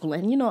logical.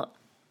 And, you know,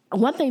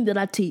 one thing that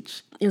I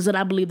teach is that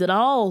I believe that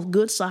all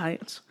good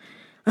science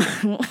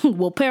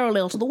will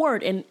parallel to the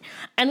word, and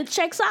it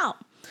checks out.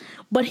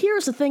 But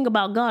here's the thing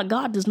about God.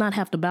 God does not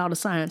have to bow to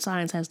science.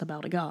 Science has to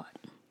bow to God.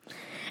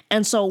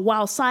 And so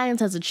while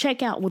science has to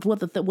check out with what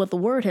the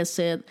word has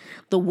said,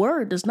 the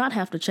word does not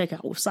have to check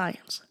out with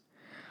science.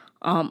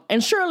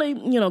 And surely,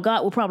 you know,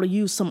 God will probably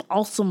use some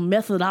awesome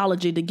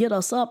methodology to get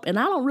us up. And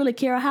I don't really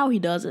care how he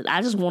does it.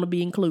 I just want to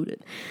be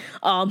included.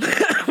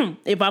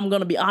 If I'm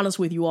going to be honest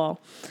with you all.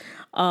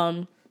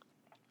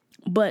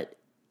 But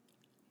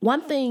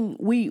one thing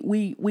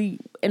we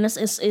and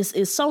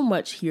it's so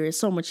much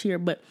here,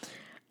 but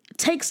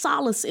take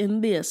solace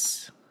in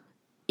this.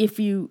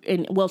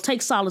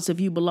 Take solace if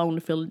you belong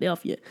to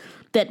Philadelphia,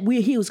 that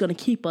he was going to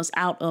keep us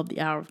out of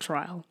the hour of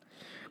trial.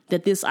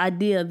 That this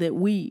idea that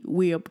we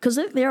are, because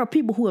there are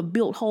people who have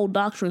built whole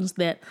doctrines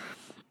that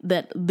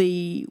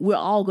we're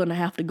all going to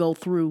have to go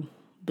through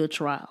the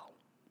trial,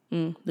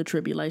 the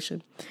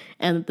tribulation,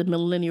 and that the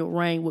millennial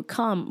reign would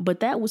come. But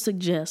that would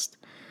suggest,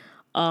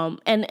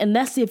 and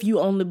that's if you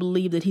only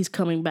believe that he's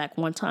coming back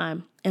one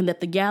time, and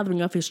that the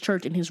gathering of his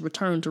church and his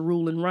return to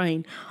rule and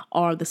reign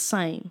are the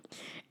same.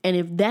 And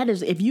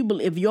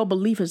if your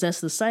belief is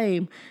that's the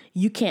same,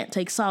 you can't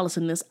take solace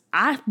in this.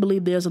 I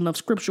believe there's enough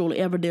scriptural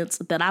evidence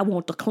that I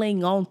want to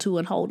cling on to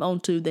and hold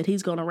on to, that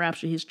he's going to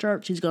rapture his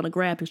church. He's going to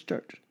grab his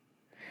church.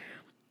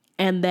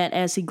 And that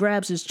as he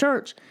grabs his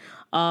church,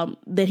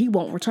 that he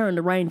won't return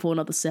to reign for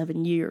another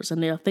 7 years.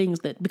 And there are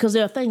things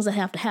that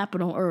have to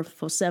happen on earth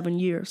for 7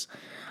 years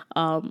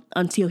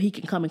until he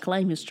can come and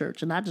claim his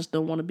church. And I just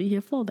don't want to be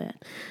here for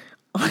that.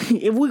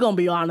 If we're going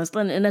to be honest,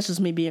 and that's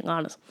just me being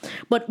honest.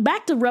 But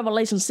back to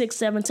Revelation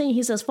 6:17,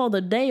 he says, for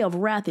the day of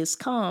wrath is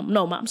come.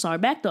 No, I'm sorry.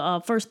 Back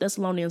to 1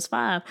 Thessalonians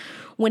 5,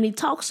 when he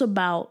talks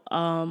about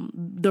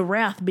the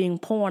wrath being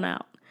poured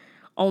out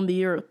on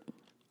the earth.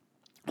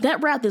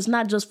 That wrath is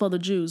not just for the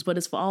Jews, but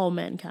it's for all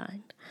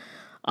mankind.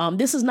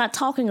 This is not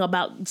talking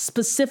about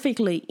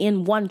specifically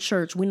in one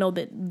church. We know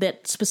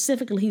that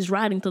specifically he's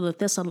writing to the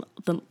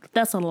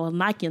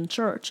Thessalonican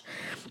church.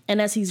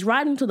 And as he's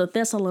writing to the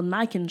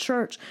Thessalonican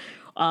church,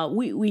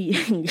 we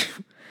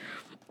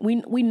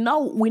we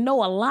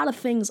know a lot of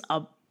things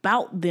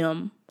about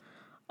them,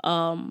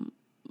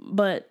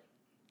 but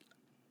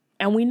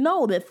we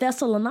know that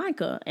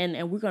Thessalonica,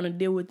 and we're going to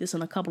deal with this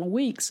in a couple of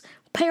weeks,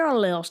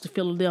 parallels to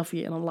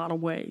Philadelphia in a lot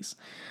of ways.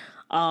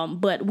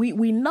 But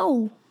we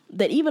know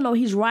that even though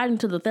he's writing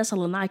to the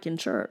Thessalonican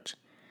church,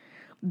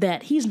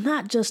 that he's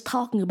not just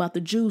talking about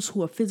the Jews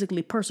who are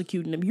physically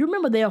persecuting them. You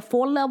remember there are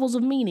 4 levels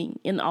of meaning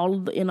in all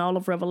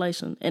of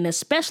Revelation, and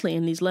especially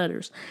in these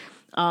letters.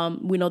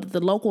 We know that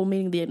the local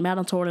meaning, the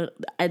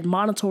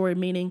admonitory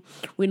meaning,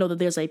 we know that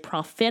there's a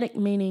prophetic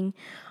meaning,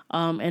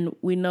 and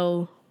we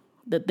know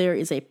that there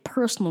is a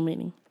personal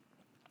meaning.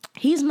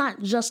 He's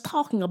not just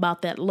talking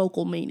about that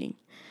local meaning.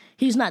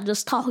 He's not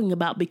just talking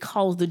about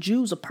because the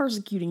Jews are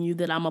persecuting you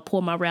that I'm going to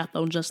pour my wrath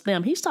on just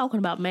them. He's talking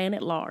about man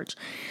at large.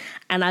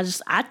 And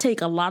I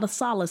take a lot of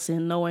solace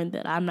in knowing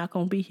that I'm not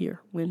going to be here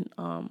when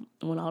all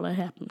that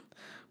happened.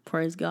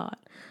 Praise God.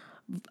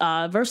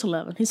 Verse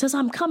 11, he says,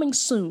 I'm coming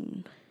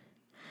soon.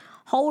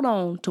 Hold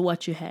on to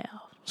what you have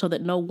so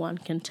that no one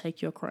can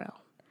take your crown.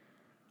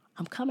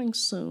 I'm coming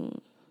soon.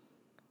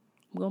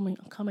 I'm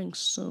coming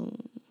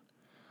soon.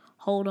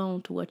 Hold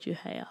on to what you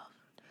have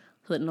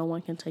so that no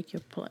one can take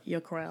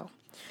your crown.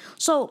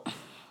 So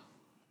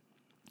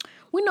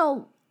we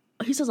know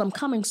he says, I'm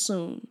coming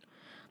soon.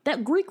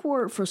 That Greek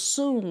word for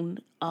soon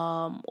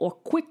or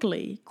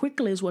quickly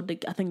is what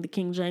I think the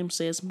King James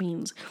says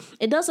means.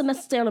 It doesn't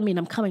necessarily mean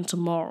I'm coming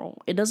tomorrow.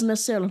 It doesn't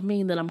necessarily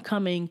mean that I'm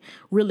coming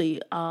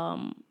really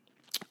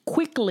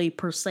quickly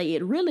per se.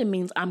 It really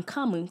means I'm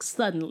coming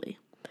suddenly.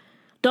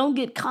 Don't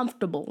get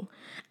comfortable.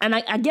 And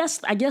I guess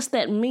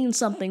that means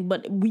something,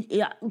 but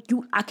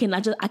I can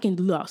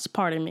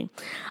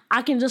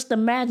just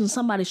imagine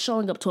somebody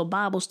showing up to a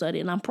Bible study,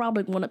 and I'm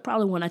probably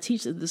when I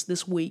teach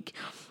this week,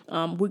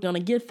 we're going to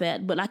get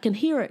that, but I can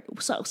hear it.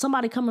 So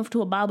somebody coming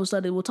to a Bible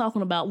study, we're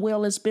talking about,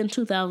 well, it's been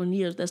 2,000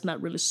 years. That's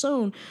not really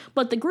soon,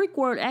 but the Greek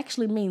word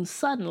actually means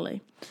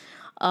suddenly.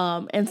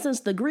 And since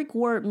the Greek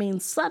word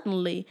means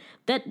suddenly,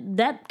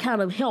 that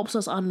kind of helps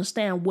us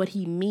understand what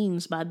he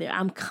means by there.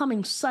 I'm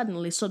coming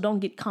suddenly, so don't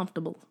get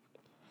comfortable.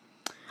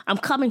 I'm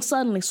coming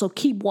suddenly, so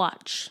keep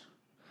watch.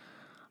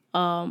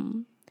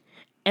 And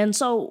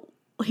so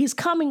he's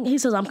coming. He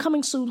says, I'm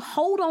coming soon.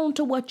 Hold on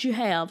to what you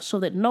have so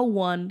that no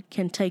one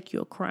can take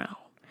your crown.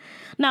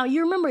 Now,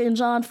 you remember in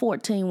John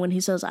 14 when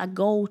he says, I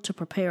go to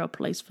prepare a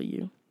place for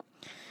you.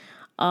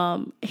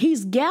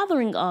 He's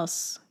gathering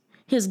us.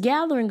 His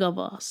gathering of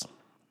us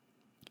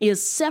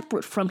is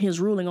separate from his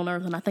ruling on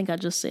earth, and I think I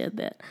just said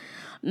that.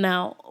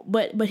 Now,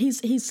 but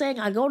he's saying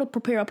I go to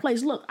prepare a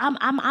place. Look,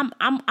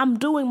 I'm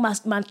doing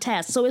my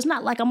task, so it's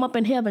not like I'm up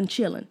in heaven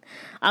chilling.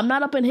 I'm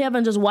not up in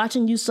heaven just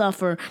watching you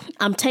suffer.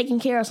 I'm taking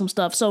care of some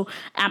stuff, so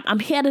I'm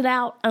headed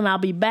out, and I'll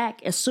be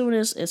back as soon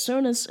as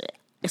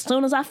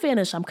I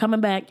finish. I'm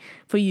coming back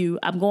for you.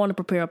 I'm going to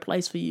prepare a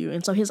place for you.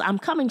 And so his I'm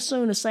coming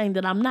soon is saying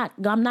that I'm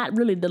not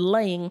really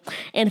delaying.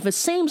 And if it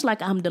seems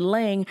like I'm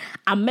delaying,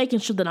 I'm making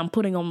sure that I'm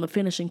putting on the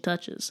finishing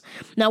touches.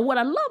 Now, what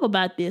I love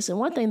about this, and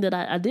one thing that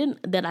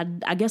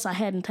I guess I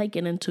hadn't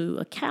taken into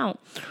account,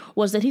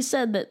 was that he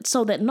said that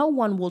so that no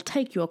one will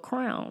take your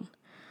crown.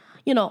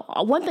 You know,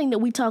 one thing that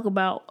we talk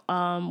about,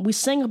 we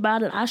sing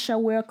about it, I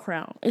shall wear a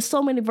crown. It's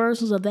so many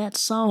versions of that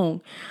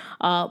song.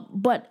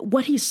 But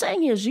what he's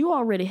saying is you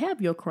already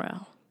have your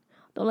crown.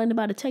 Don't let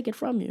anybody take it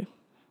from you.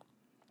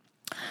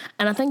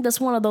 And I think that's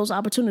one of those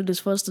opportunities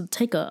for us to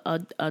take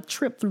a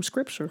trip through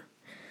Scripture.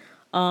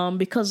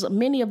 Because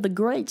many of the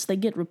greats, they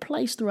get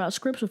replaced throughout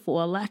Scripture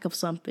for a lack of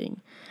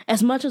something.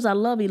 As much as I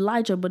love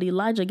Elijah, but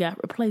Elijah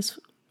got replaced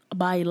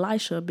by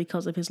Elisha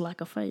because of his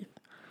lack of faith.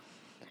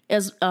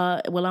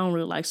 I don't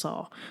really like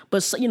Saul, but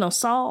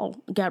Saul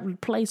got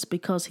replaced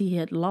because he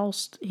had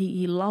lost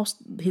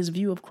his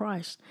view of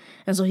Christ,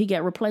 and so he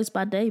got replaced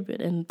by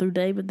David, and through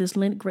David, this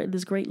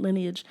great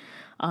lineage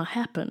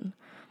happened.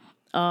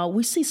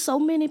 We see so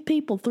many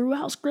people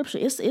throughout Scripture.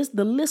 It's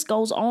the list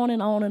goes on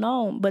and on and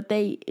on, but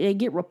they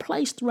get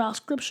replaced throughout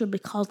Scripture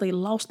because they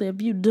lost their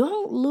view.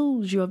 Don't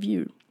lose your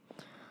view.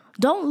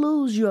 Don't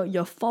lose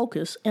your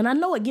focus. And I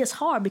know it gets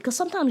hard because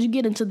sometimes you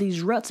get into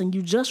these ruts and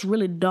you just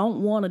really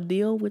don't want to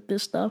deal with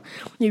this stuff.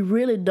 You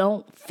really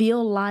don't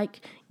feel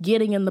like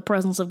getting in the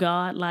presence of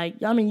God.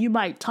 You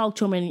might talk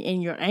to him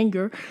in your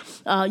anger.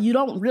 You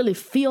don't really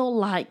feel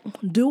like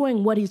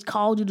doing what he's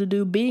called you to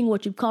do, being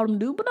what you've called him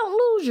to do, but don't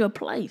lose your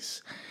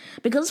place.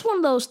 Because it's one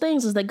of those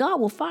things is that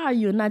God will fire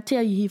you and not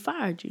tell you he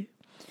fired you.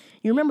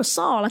 You remember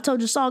Saul? I told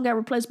you Saul got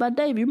replaced by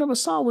David. You remember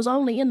Saul was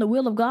only in the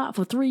will of God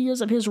for 3 years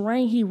of his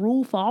reign. He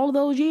ruled for all of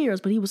those years,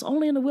 but he was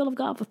only in the will of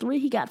God for 3.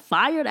 He got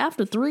fired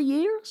after 3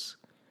 years.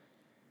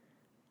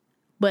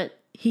 But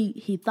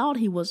he thought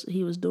he was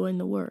doing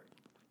the work.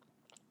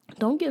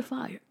 Don't get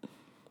fired.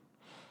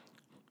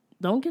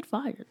 Don't get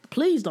fired.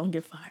 Please don't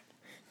get fired.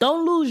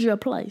 Don't lose your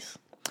place.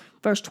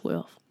 Verse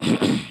 12.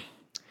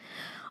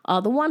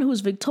 The one who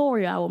is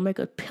victorious, I will make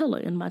a pillar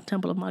in my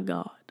temple of my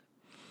God.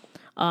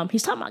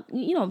 He's talking about,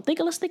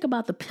 let's think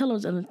about the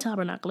pillars in the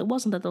tabernacle. It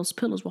wasn't that those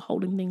pillars were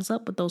holding things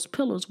up, but those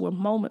pillars were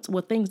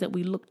things that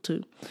we looked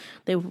to.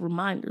 They were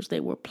reminders. They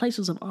were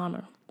places of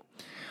honor.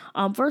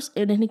 And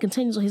then he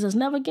continues, he says,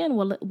 never again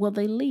will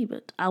they leave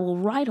it. I will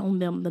write on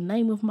them the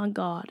name of my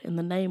God and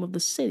the name of the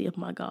city of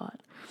my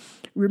God.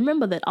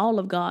 Remember that all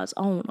of God's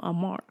own are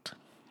marked.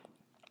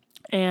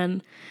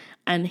 And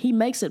he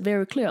makes it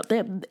very clear.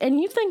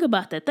 And you think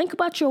about that. Think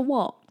about your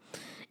walk.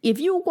 If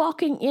you're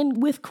walking in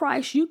with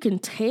Christ, you can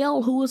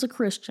tell who is a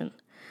Christian.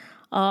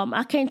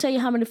 I can't tell you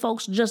how many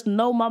folks just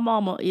know my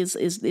mama is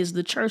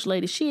the church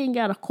lady. She ain't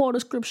got a quarter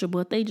scripture,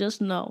 but they just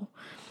know.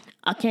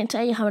 I can't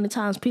tell you how many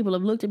times people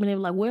have looked at me and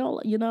they're like,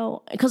 well,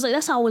 because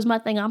that's always my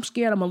thing. I'm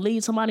scared I'm going to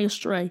lead somebody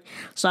astray.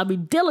 So I'll be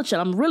diligent.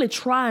 I'm really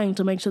trying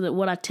to make sure that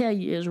what I tell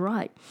you is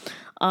right.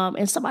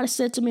 And somebody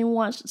said to me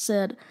once,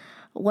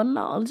 well,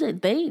 no,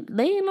 they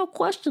ain't no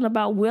question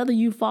about whether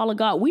you follow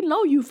God. We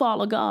know you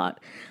follow God.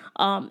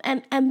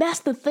 And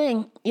that's the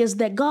thing, is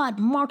that God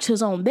marks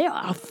his own. There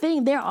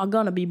are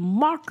going to be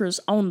markers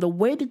on the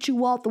way that you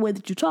walk, the way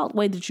that you talk, the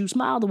way that you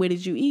smile, the way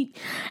that you eat.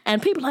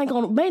 And people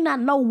may not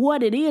know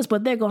what it is,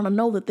 but they're going to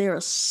know that there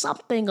is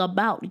something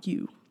about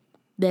you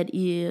that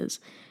is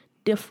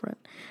different.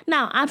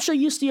 Now, I'm sure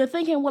you're still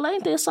thinking, well,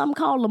 ain't there something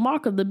called the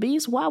mark of the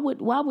beast? Why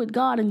would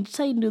God and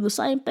Satan do the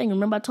same thing?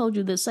 Remember I told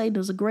you that Satan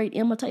is a great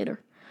imitator.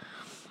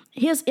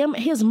 His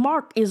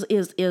mark is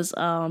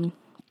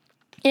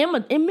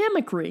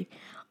mimicry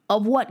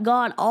of what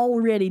God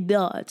already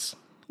does.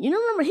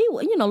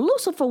 Remember,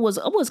 Lucifer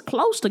was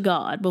close to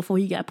God before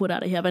he got put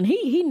out of heaven.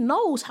 He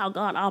knows how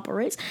God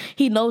operates.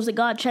 He knows that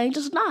God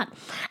changes not.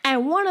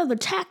 And one of the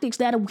tactics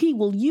that he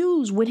will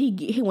use when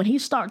he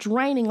starts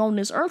reigning on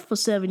this earth for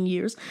 7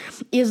 years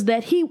is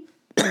that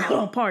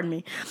pardon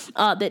me,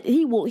 that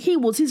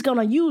he's going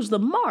to use the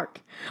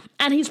mark,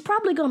 and he's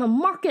probably going to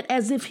mark it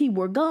as if he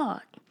were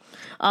God,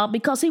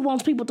 because he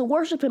wants people to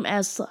worship him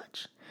as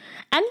such.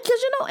 And because,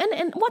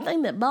 and one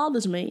thing that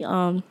bothers me,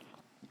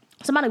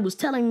 somebody was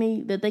telling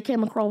me that they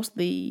came across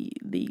the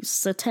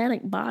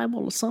Satanic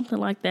Bible or something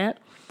like that,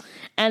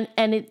 and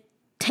it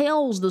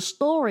tells the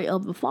story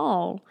of the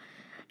fall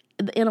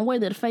in a way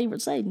that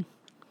favored Satan.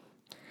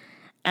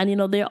 And,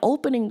 they've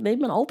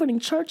been opening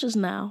churches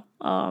now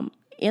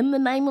in the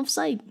name of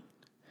Satan.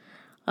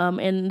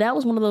 And that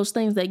was one of those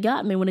things that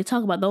got me when they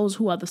talk about those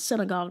who are the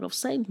synagogue of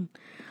Satan.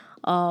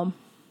 When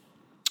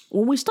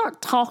we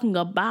start talking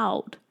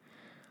about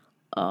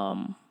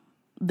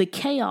the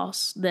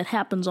chaos that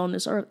happens on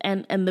this earth,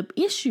 and the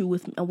issue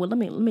with, well, let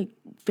me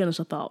finish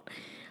a thought.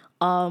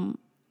 And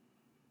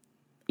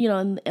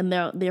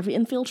they're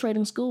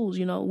infiltrating schools.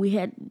 We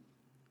had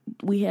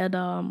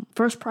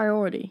First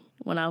Priority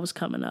when I was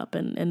coming up,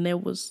 and there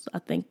was, I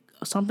think,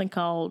 something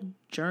called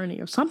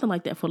Journey or something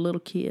like that for little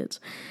kids,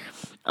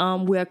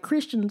 where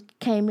Christians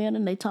came in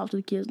and they talked to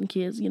the kids, and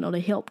kids, they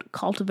helped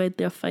cultivate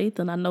their faith.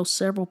 And I know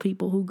several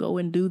people who go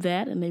and do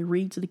that, and they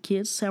read to the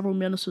kids, several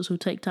ministers who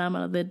take time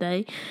out of their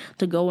day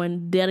to go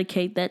and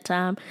dedicate that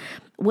time.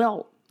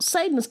 Well,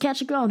 Satan is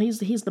catching on. He's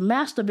the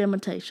master of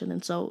imitation.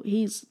 And so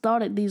he's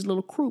started these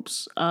little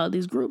groups,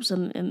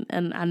 and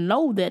I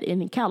know that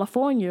in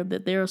California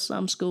that there are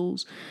some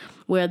schools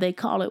where they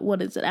call it,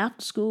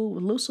 After School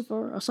with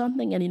Lucifer or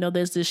something. And,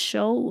 there's this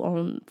show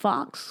on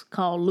Fox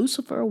called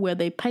Lucifer where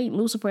they paint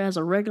Lucifer as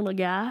a regular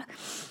guy.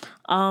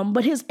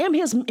 But he's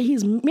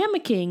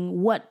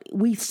mimicking what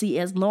we see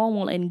as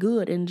normal and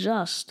good and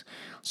just,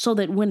 so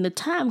that when the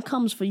time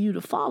comes for you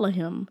to follow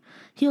him,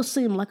 he'll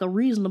seem like a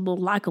reasonable,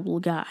 likable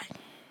guy.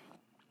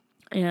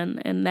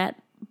 And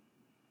that's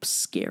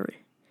scary.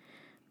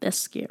 That's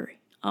scary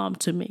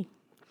to me.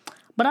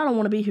 But I don't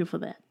want to be here for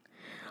that.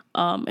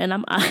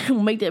 And I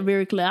make that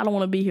very clear. I don't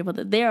want to be here for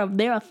that.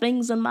 There are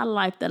things in my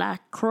life that I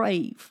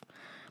crave.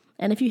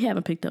 And if you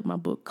haven't picked up my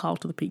book, Call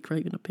to the Peak,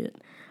 Craving the Pit,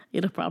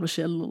 it'll probably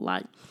shed a little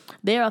light.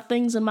 There are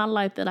things in my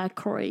life that I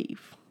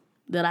crave,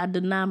 that I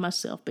deny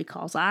myself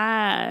because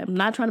I'm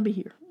not trying to be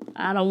here.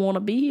 I don't want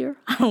to be here.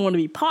 I don't want to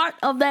be part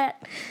of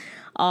that.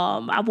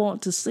 I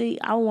want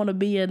to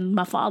be in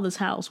my Father's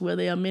house where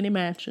there are many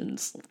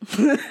mansions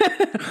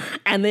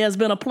and there's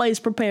been a place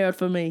prepared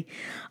for me.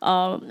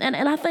 And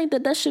I think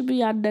that should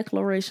be our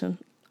declaration.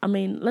 I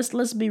mean,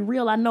 let's be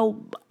real. I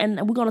know, and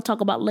we're going to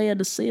talk about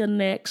Laodicea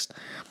next.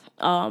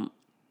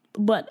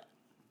 But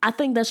I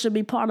think that should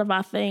be part of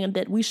our thing, and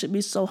that we should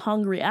be so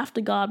hungry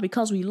after God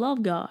because we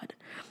love God.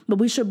 But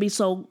we should be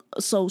so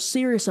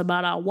serious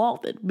about our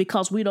walk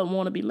because we don't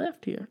want to be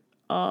left here.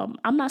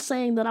 I'm not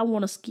saying that I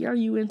want to scare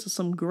you into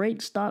some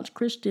great staunch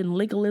Christian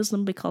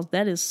legalism, because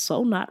that is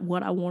so not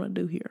what I want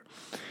to do here.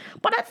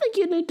 But I think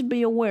you need to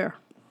be aware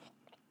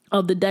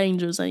of the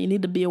dangers, and you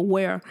need to be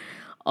aware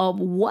of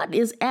what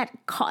is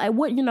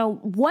what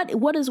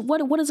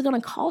is it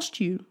going to cost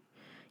you?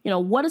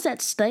 What is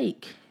at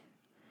stake?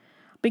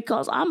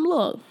 Because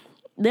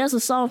there's a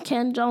song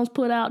Ken Jones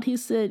put out. He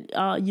said,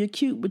 "You're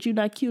cute, but you're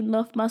not cute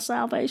enough for my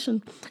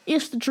salvation."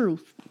 It's the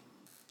truth.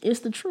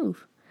 It's the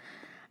truth.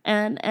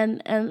 And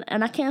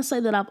I can't say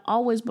that I've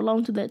always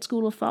belonged to that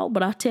school of thought,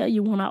 but I tell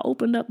you, when I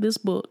opened up this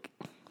book,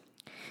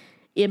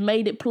 it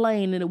made it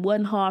plain, and it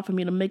wasn't hard for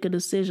me to make a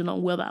decision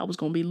on whether I was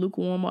going to be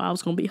lukewarm or I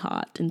was going to be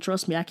hot. And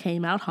trust me, I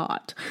came out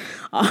hot.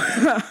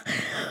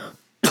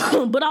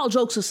 But all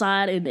jokes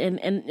aside,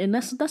 and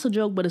that's a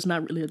joke, but it's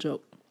not really a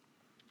joke.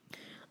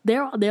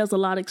 There's a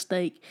lot at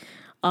stake.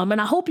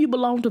 And I hope you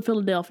belong to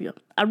Philadelphia.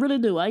 I really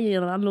do. I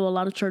know a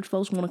lot of church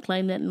folks want to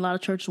claim that, and a lot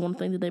of churches want to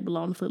think that they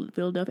belong to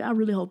Philadelphia. I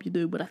really hope you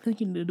do, but I think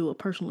you need to do a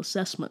personal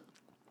assessment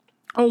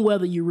on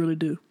whether you really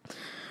do.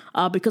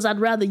 Because I'd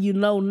rather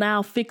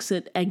now, fix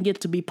it, and get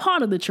to be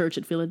part of the church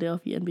at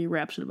Philadelphia and be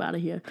raptured out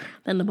of here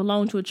than to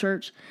belong to a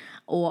church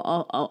or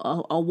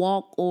a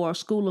walk or a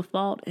school of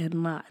thought and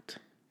not.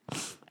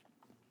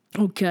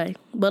 Okay,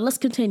 but let's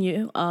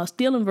continue.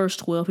 Still in verse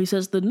 12, he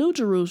says, "The new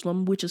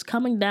Jerusalem, which is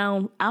coming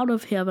down out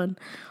of heaven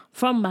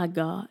from my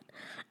God,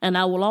 and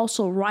I will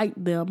also write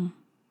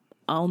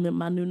on them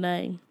my new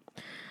name."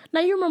 Now,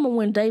 you remember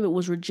when David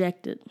was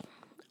rejected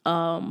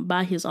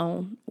by his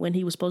own, when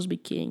he was supposed to be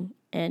king,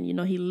 and,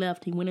 he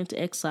left, he went into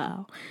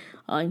exile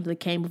into the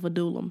cave of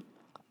Adullam.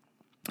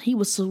 He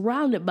was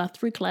surrounded by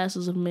three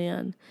classes of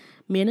men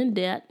in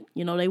debt,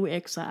 they were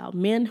exiled,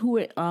 men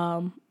in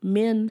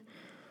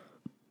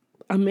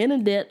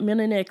debt, men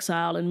in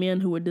exile, and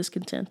men who were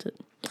discontented.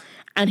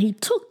 And he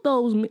took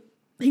those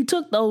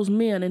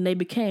men, and they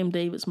became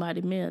David's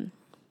mighty men.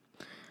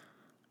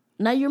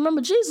 Now, you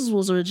remember Jesus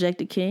was a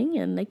rejected king,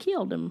 and they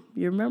killed him.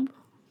 You remember?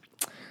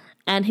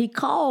 And he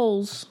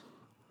calls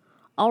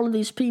all of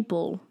these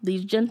people,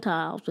 these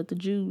Gentiles that the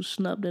Jews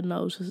snubbed their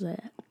noses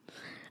at,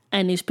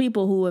 and these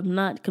people who have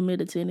not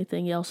committed to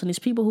anything else, and these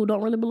people who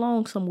don't really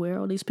belong somewhere,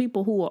 or these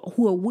people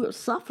who are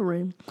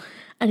suffering,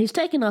 and he's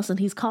taking us and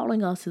he's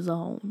calling us his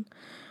own.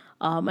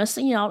 I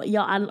see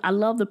y'all. I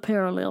love the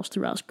parallels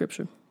throughout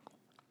Scripture.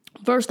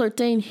 Verse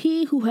 13: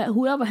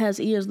 whoever has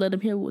ears, let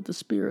him hear what the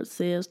Spirit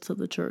says to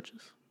the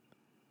churches.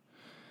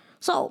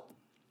 So,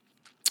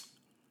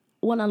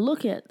 when I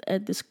look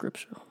at this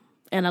scripture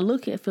and I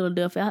look at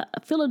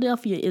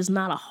Philadelphia is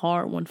not a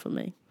hard one for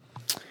me,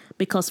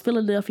 because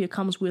Philadelphia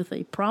comes with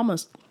a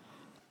promise,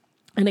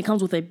 and it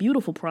comes with a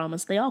beautiful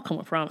promise. They all come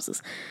with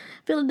promises.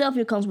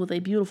 Philadelphia comes with a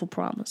beautiful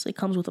promise. It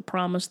comes with a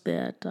promise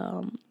that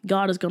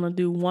God is going to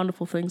do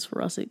wonderful things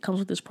for us. It comes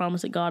with this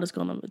promise that God is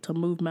going to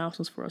move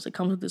mountains for us. It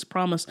comes with this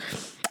promise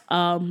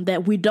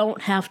that we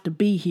don't have to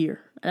be here.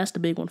 That's the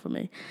big one for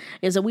me,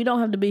 is that we don't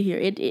have to be here.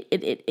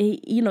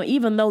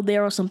 Even though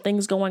there are some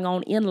things going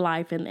on in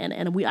life, and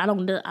I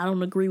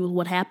don't agree with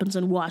what happens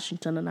in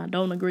Washington, and I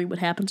don't agree with what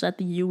happens at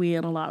the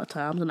UN a lot of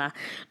times, and I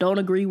don't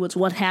agree with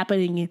what's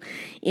happening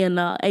in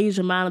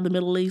Asia Minor, the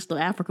Middle East, or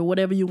Africa,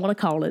 whatever you want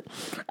to call it.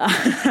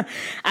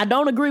 I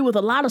don't agree with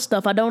a lot of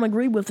stuff. I don't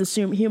agree with the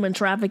human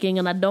trafficking,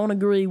 and I don't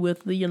agree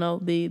with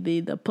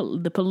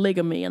the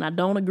polygamy, and I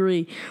don't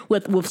agree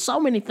with so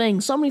many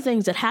things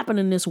that happen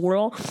in this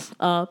world.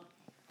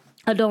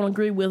 I don't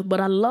agree with, but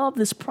I love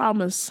this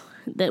promise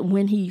that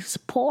when he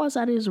pours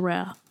out his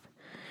wrath,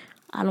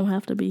 I don't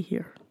have to be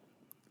here.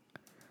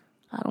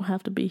 I don't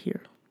have to be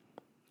here.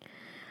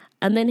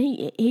 And then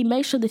he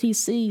makes sure that he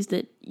sees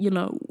that,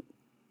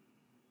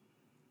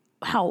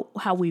 how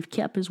we've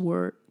kept his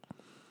word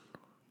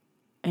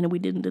and we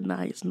didn't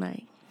deny his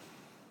name.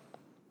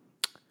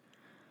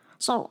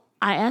 So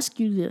I ask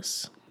you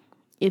this: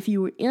 if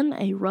you were in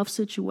a rough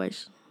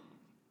situation,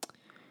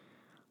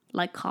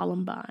 like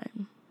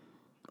Columbine,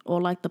 or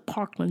like the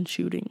Parkland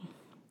shooting,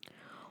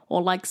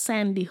 or like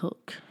Sandy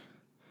Hook,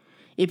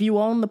 if you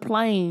were on the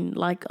plane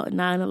like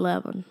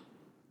 9/11,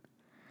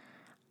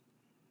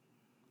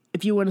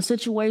 if you were in a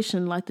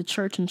situation like the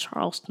church in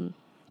Charleston,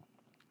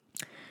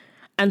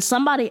 and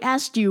somebody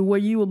asked you, were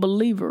you a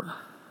believer?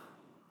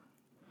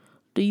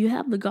 Do you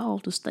have the gall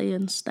to stay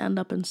and stand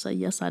up and say,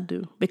 yes, I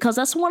do? Because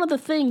that's one of the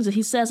things that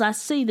he says, I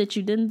see that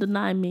you didn't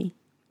deny me.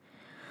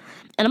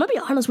 And I'm going to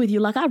be honest with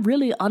you, I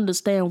really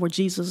understand where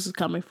Jesus is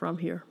coming from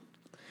here.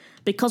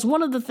 Because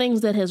one of the things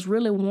that has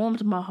really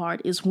warmed my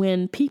heart is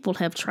when people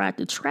have tried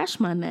to trash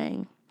my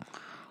name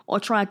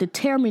or tried to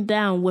tear me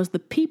down, was the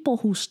people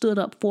who stood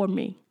up for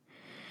me.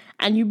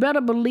 And you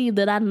better believe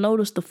that I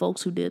noticed the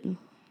folks who didn't.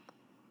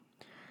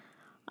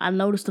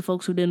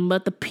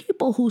 But the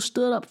people who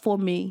stood up for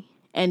me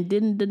and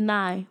didn't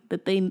deny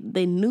that they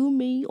knew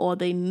me, or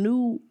they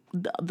knew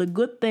the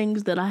good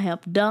things that I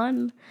have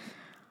done,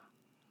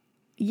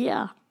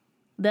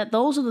 that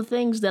those are the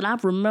things that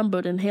I've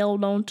remembered and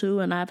held on to,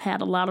 and I've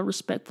had a lot of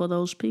respect for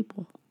those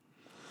people.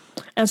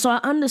 And so I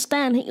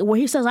understand where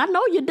he says, I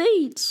know your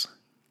deeds.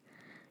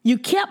 You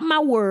kept my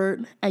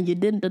word, and you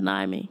didn't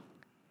deny me.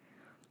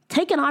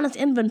 Take an honest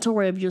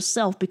inventory of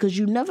yourself, because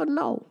you never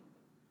know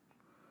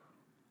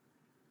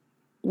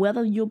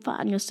whether you'll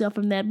find yourself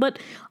in that. But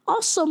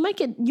also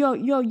make it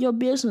your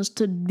business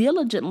to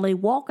diligently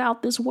walk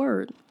out this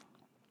word.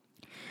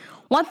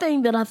 One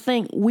thing that I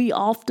think we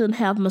often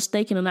have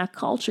mistaken in our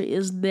culture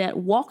is that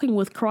walking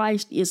with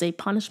Christ is a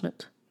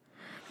punishment.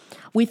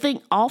 We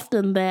think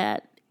often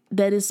that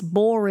that it's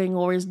boring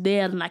or it's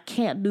dead and I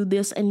can't do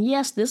this. And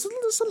yes, there's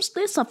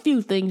a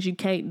few things you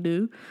can't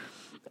do.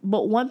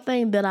 But one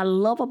thing that I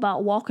love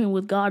about walking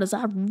with God is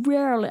I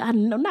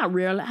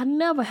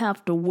never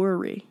have to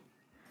worry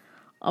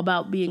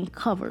about being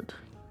covered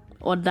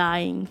or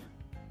dying.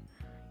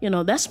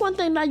 That's one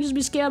thing that I used to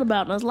be scared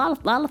about. There's a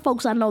lot of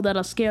folks I know that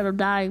are scared of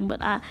dying,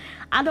 but I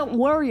don't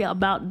worry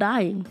about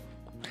dying.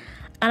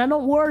 And I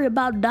don't worry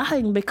about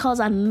dying because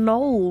I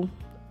know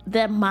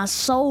that my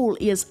soul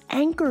is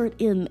anchored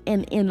in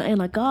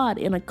a God,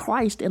 in a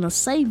Christ, in a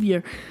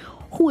Savior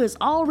who has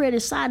already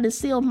signed and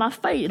sealed my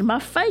fate. And my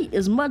fate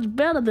is much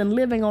better than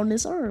living on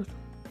this earth.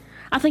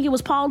 I think it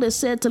was Paul that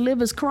said to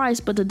live is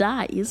Christ, but to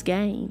die is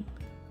gain.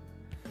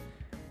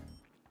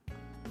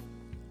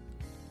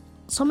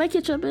 So make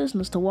it your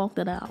business to walk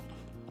that out.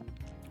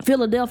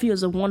 Philadelphia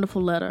is a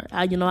wonderful letter.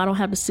 I don't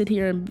have to sit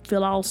here and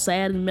feel all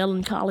sad and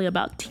melancholy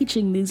about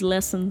teaching these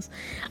lessons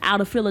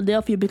out of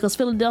Philadelphia, because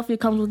Philadelphia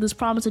comes with this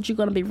promise that you're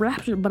going to be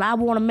raptured. But I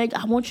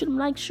want you to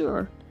make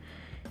sure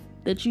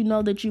that you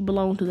know that you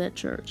belong to that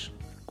church.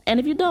 And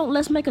if you don't,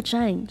 let's make a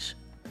change.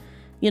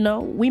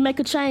 We make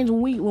a change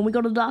when we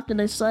go to the doctor and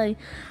they say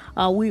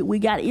we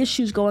got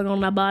issues going on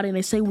in our body and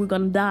they say we're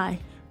going to die.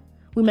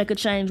 We make a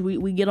change.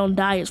 We get on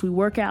diets. We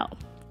work out.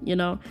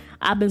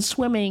 I've been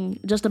swimming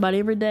just about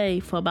every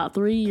day for about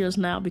 3 years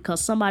now because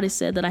somebody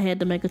said that I had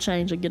to make a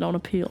change and get on a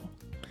pill.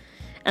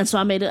 And so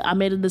I made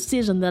a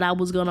decision that I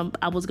was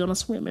gonna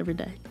swim every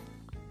day.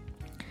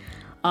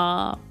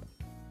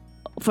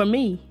 For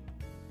me,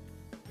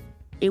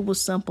 it was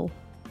simple.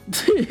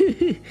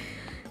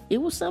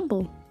 It was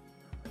simple.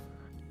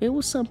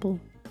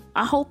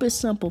 I hope it's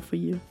simple for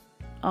you.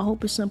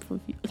 It's simple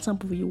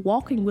for you.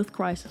 Walking with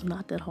Christ is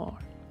not that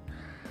hard.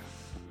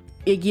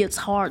 It gets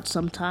hard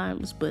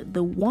sometimes, but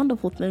the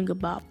wonderful thing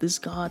about this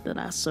God that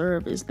I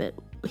serve is that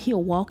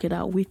he'll walk it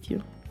out with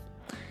you.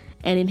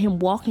 And in him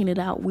walking it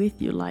out with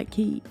you, like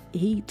he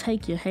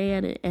take your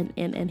hand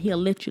and he'll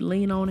let you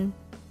lean on him.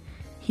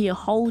 He'll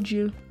hold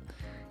you.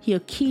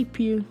 He'll keep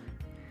you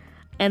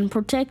and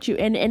protect you.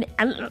 And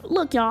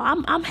look,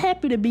 y'all, I'm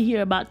happy to be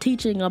here about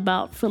teaching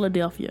about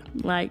Philadelphia.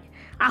 Like,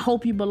 I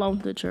hope you belong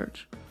to the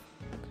church.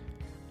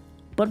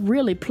 But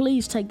really,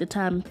 please take the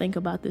time and think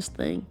about this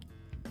thing.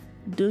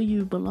 Do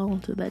you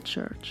belong to that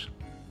church?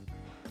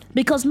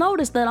 Because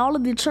notice that all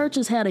of the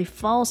churches had a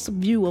false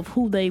view of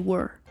who they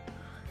were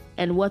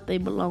and what they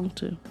belonged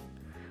to.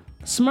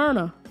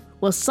 Smyrna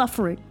was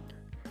suffering,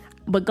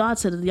 but God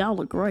said, y'all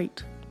look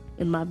great,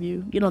 in my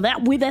view.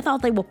 They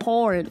thought they were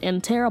poor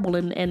and terrible,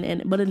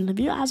 but in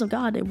the eyes of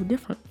God, they were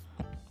different.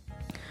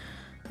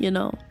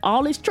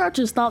 All these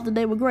churches thought that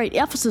they were great.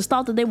 Ephesus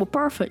thought that they were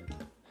perfect,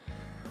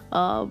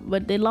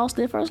 but they lost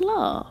their first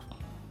love.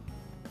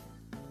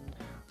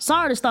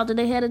 Sardis thought that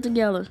they had it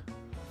together.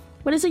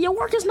 But he said, your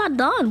work is not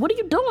done. What are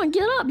you doing?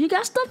 Get up. You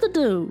got stuff to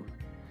do.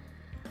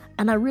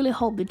 And I really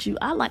hope that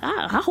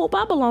I hope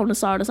I belong to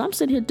Sardis. I'm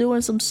sitting here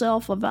doing some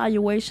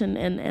self-evaluation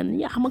and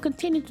yeah, I'm going to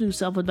continue to do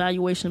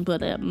self-evaluation,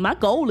 but my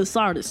goal is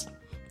Sardis.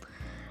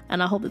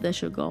 And I hope that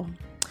that's your goal.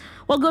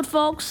 Well, good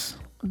folks,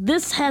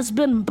 this has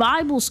been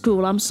Bible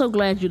School. I'm so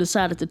glad you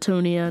decided to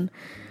tune in.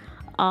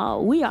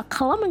 We are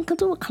coming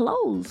to a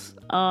close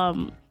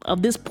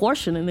of this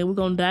portion, and then we're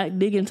going to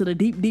dig into the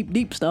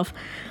deep stuff.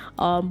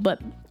 But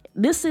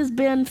this has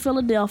been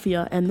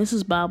Philadelphia, and this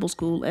is Bible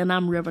School, and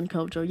I'm Reverend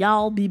Kojo.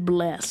 Y'all be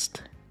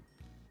blessed.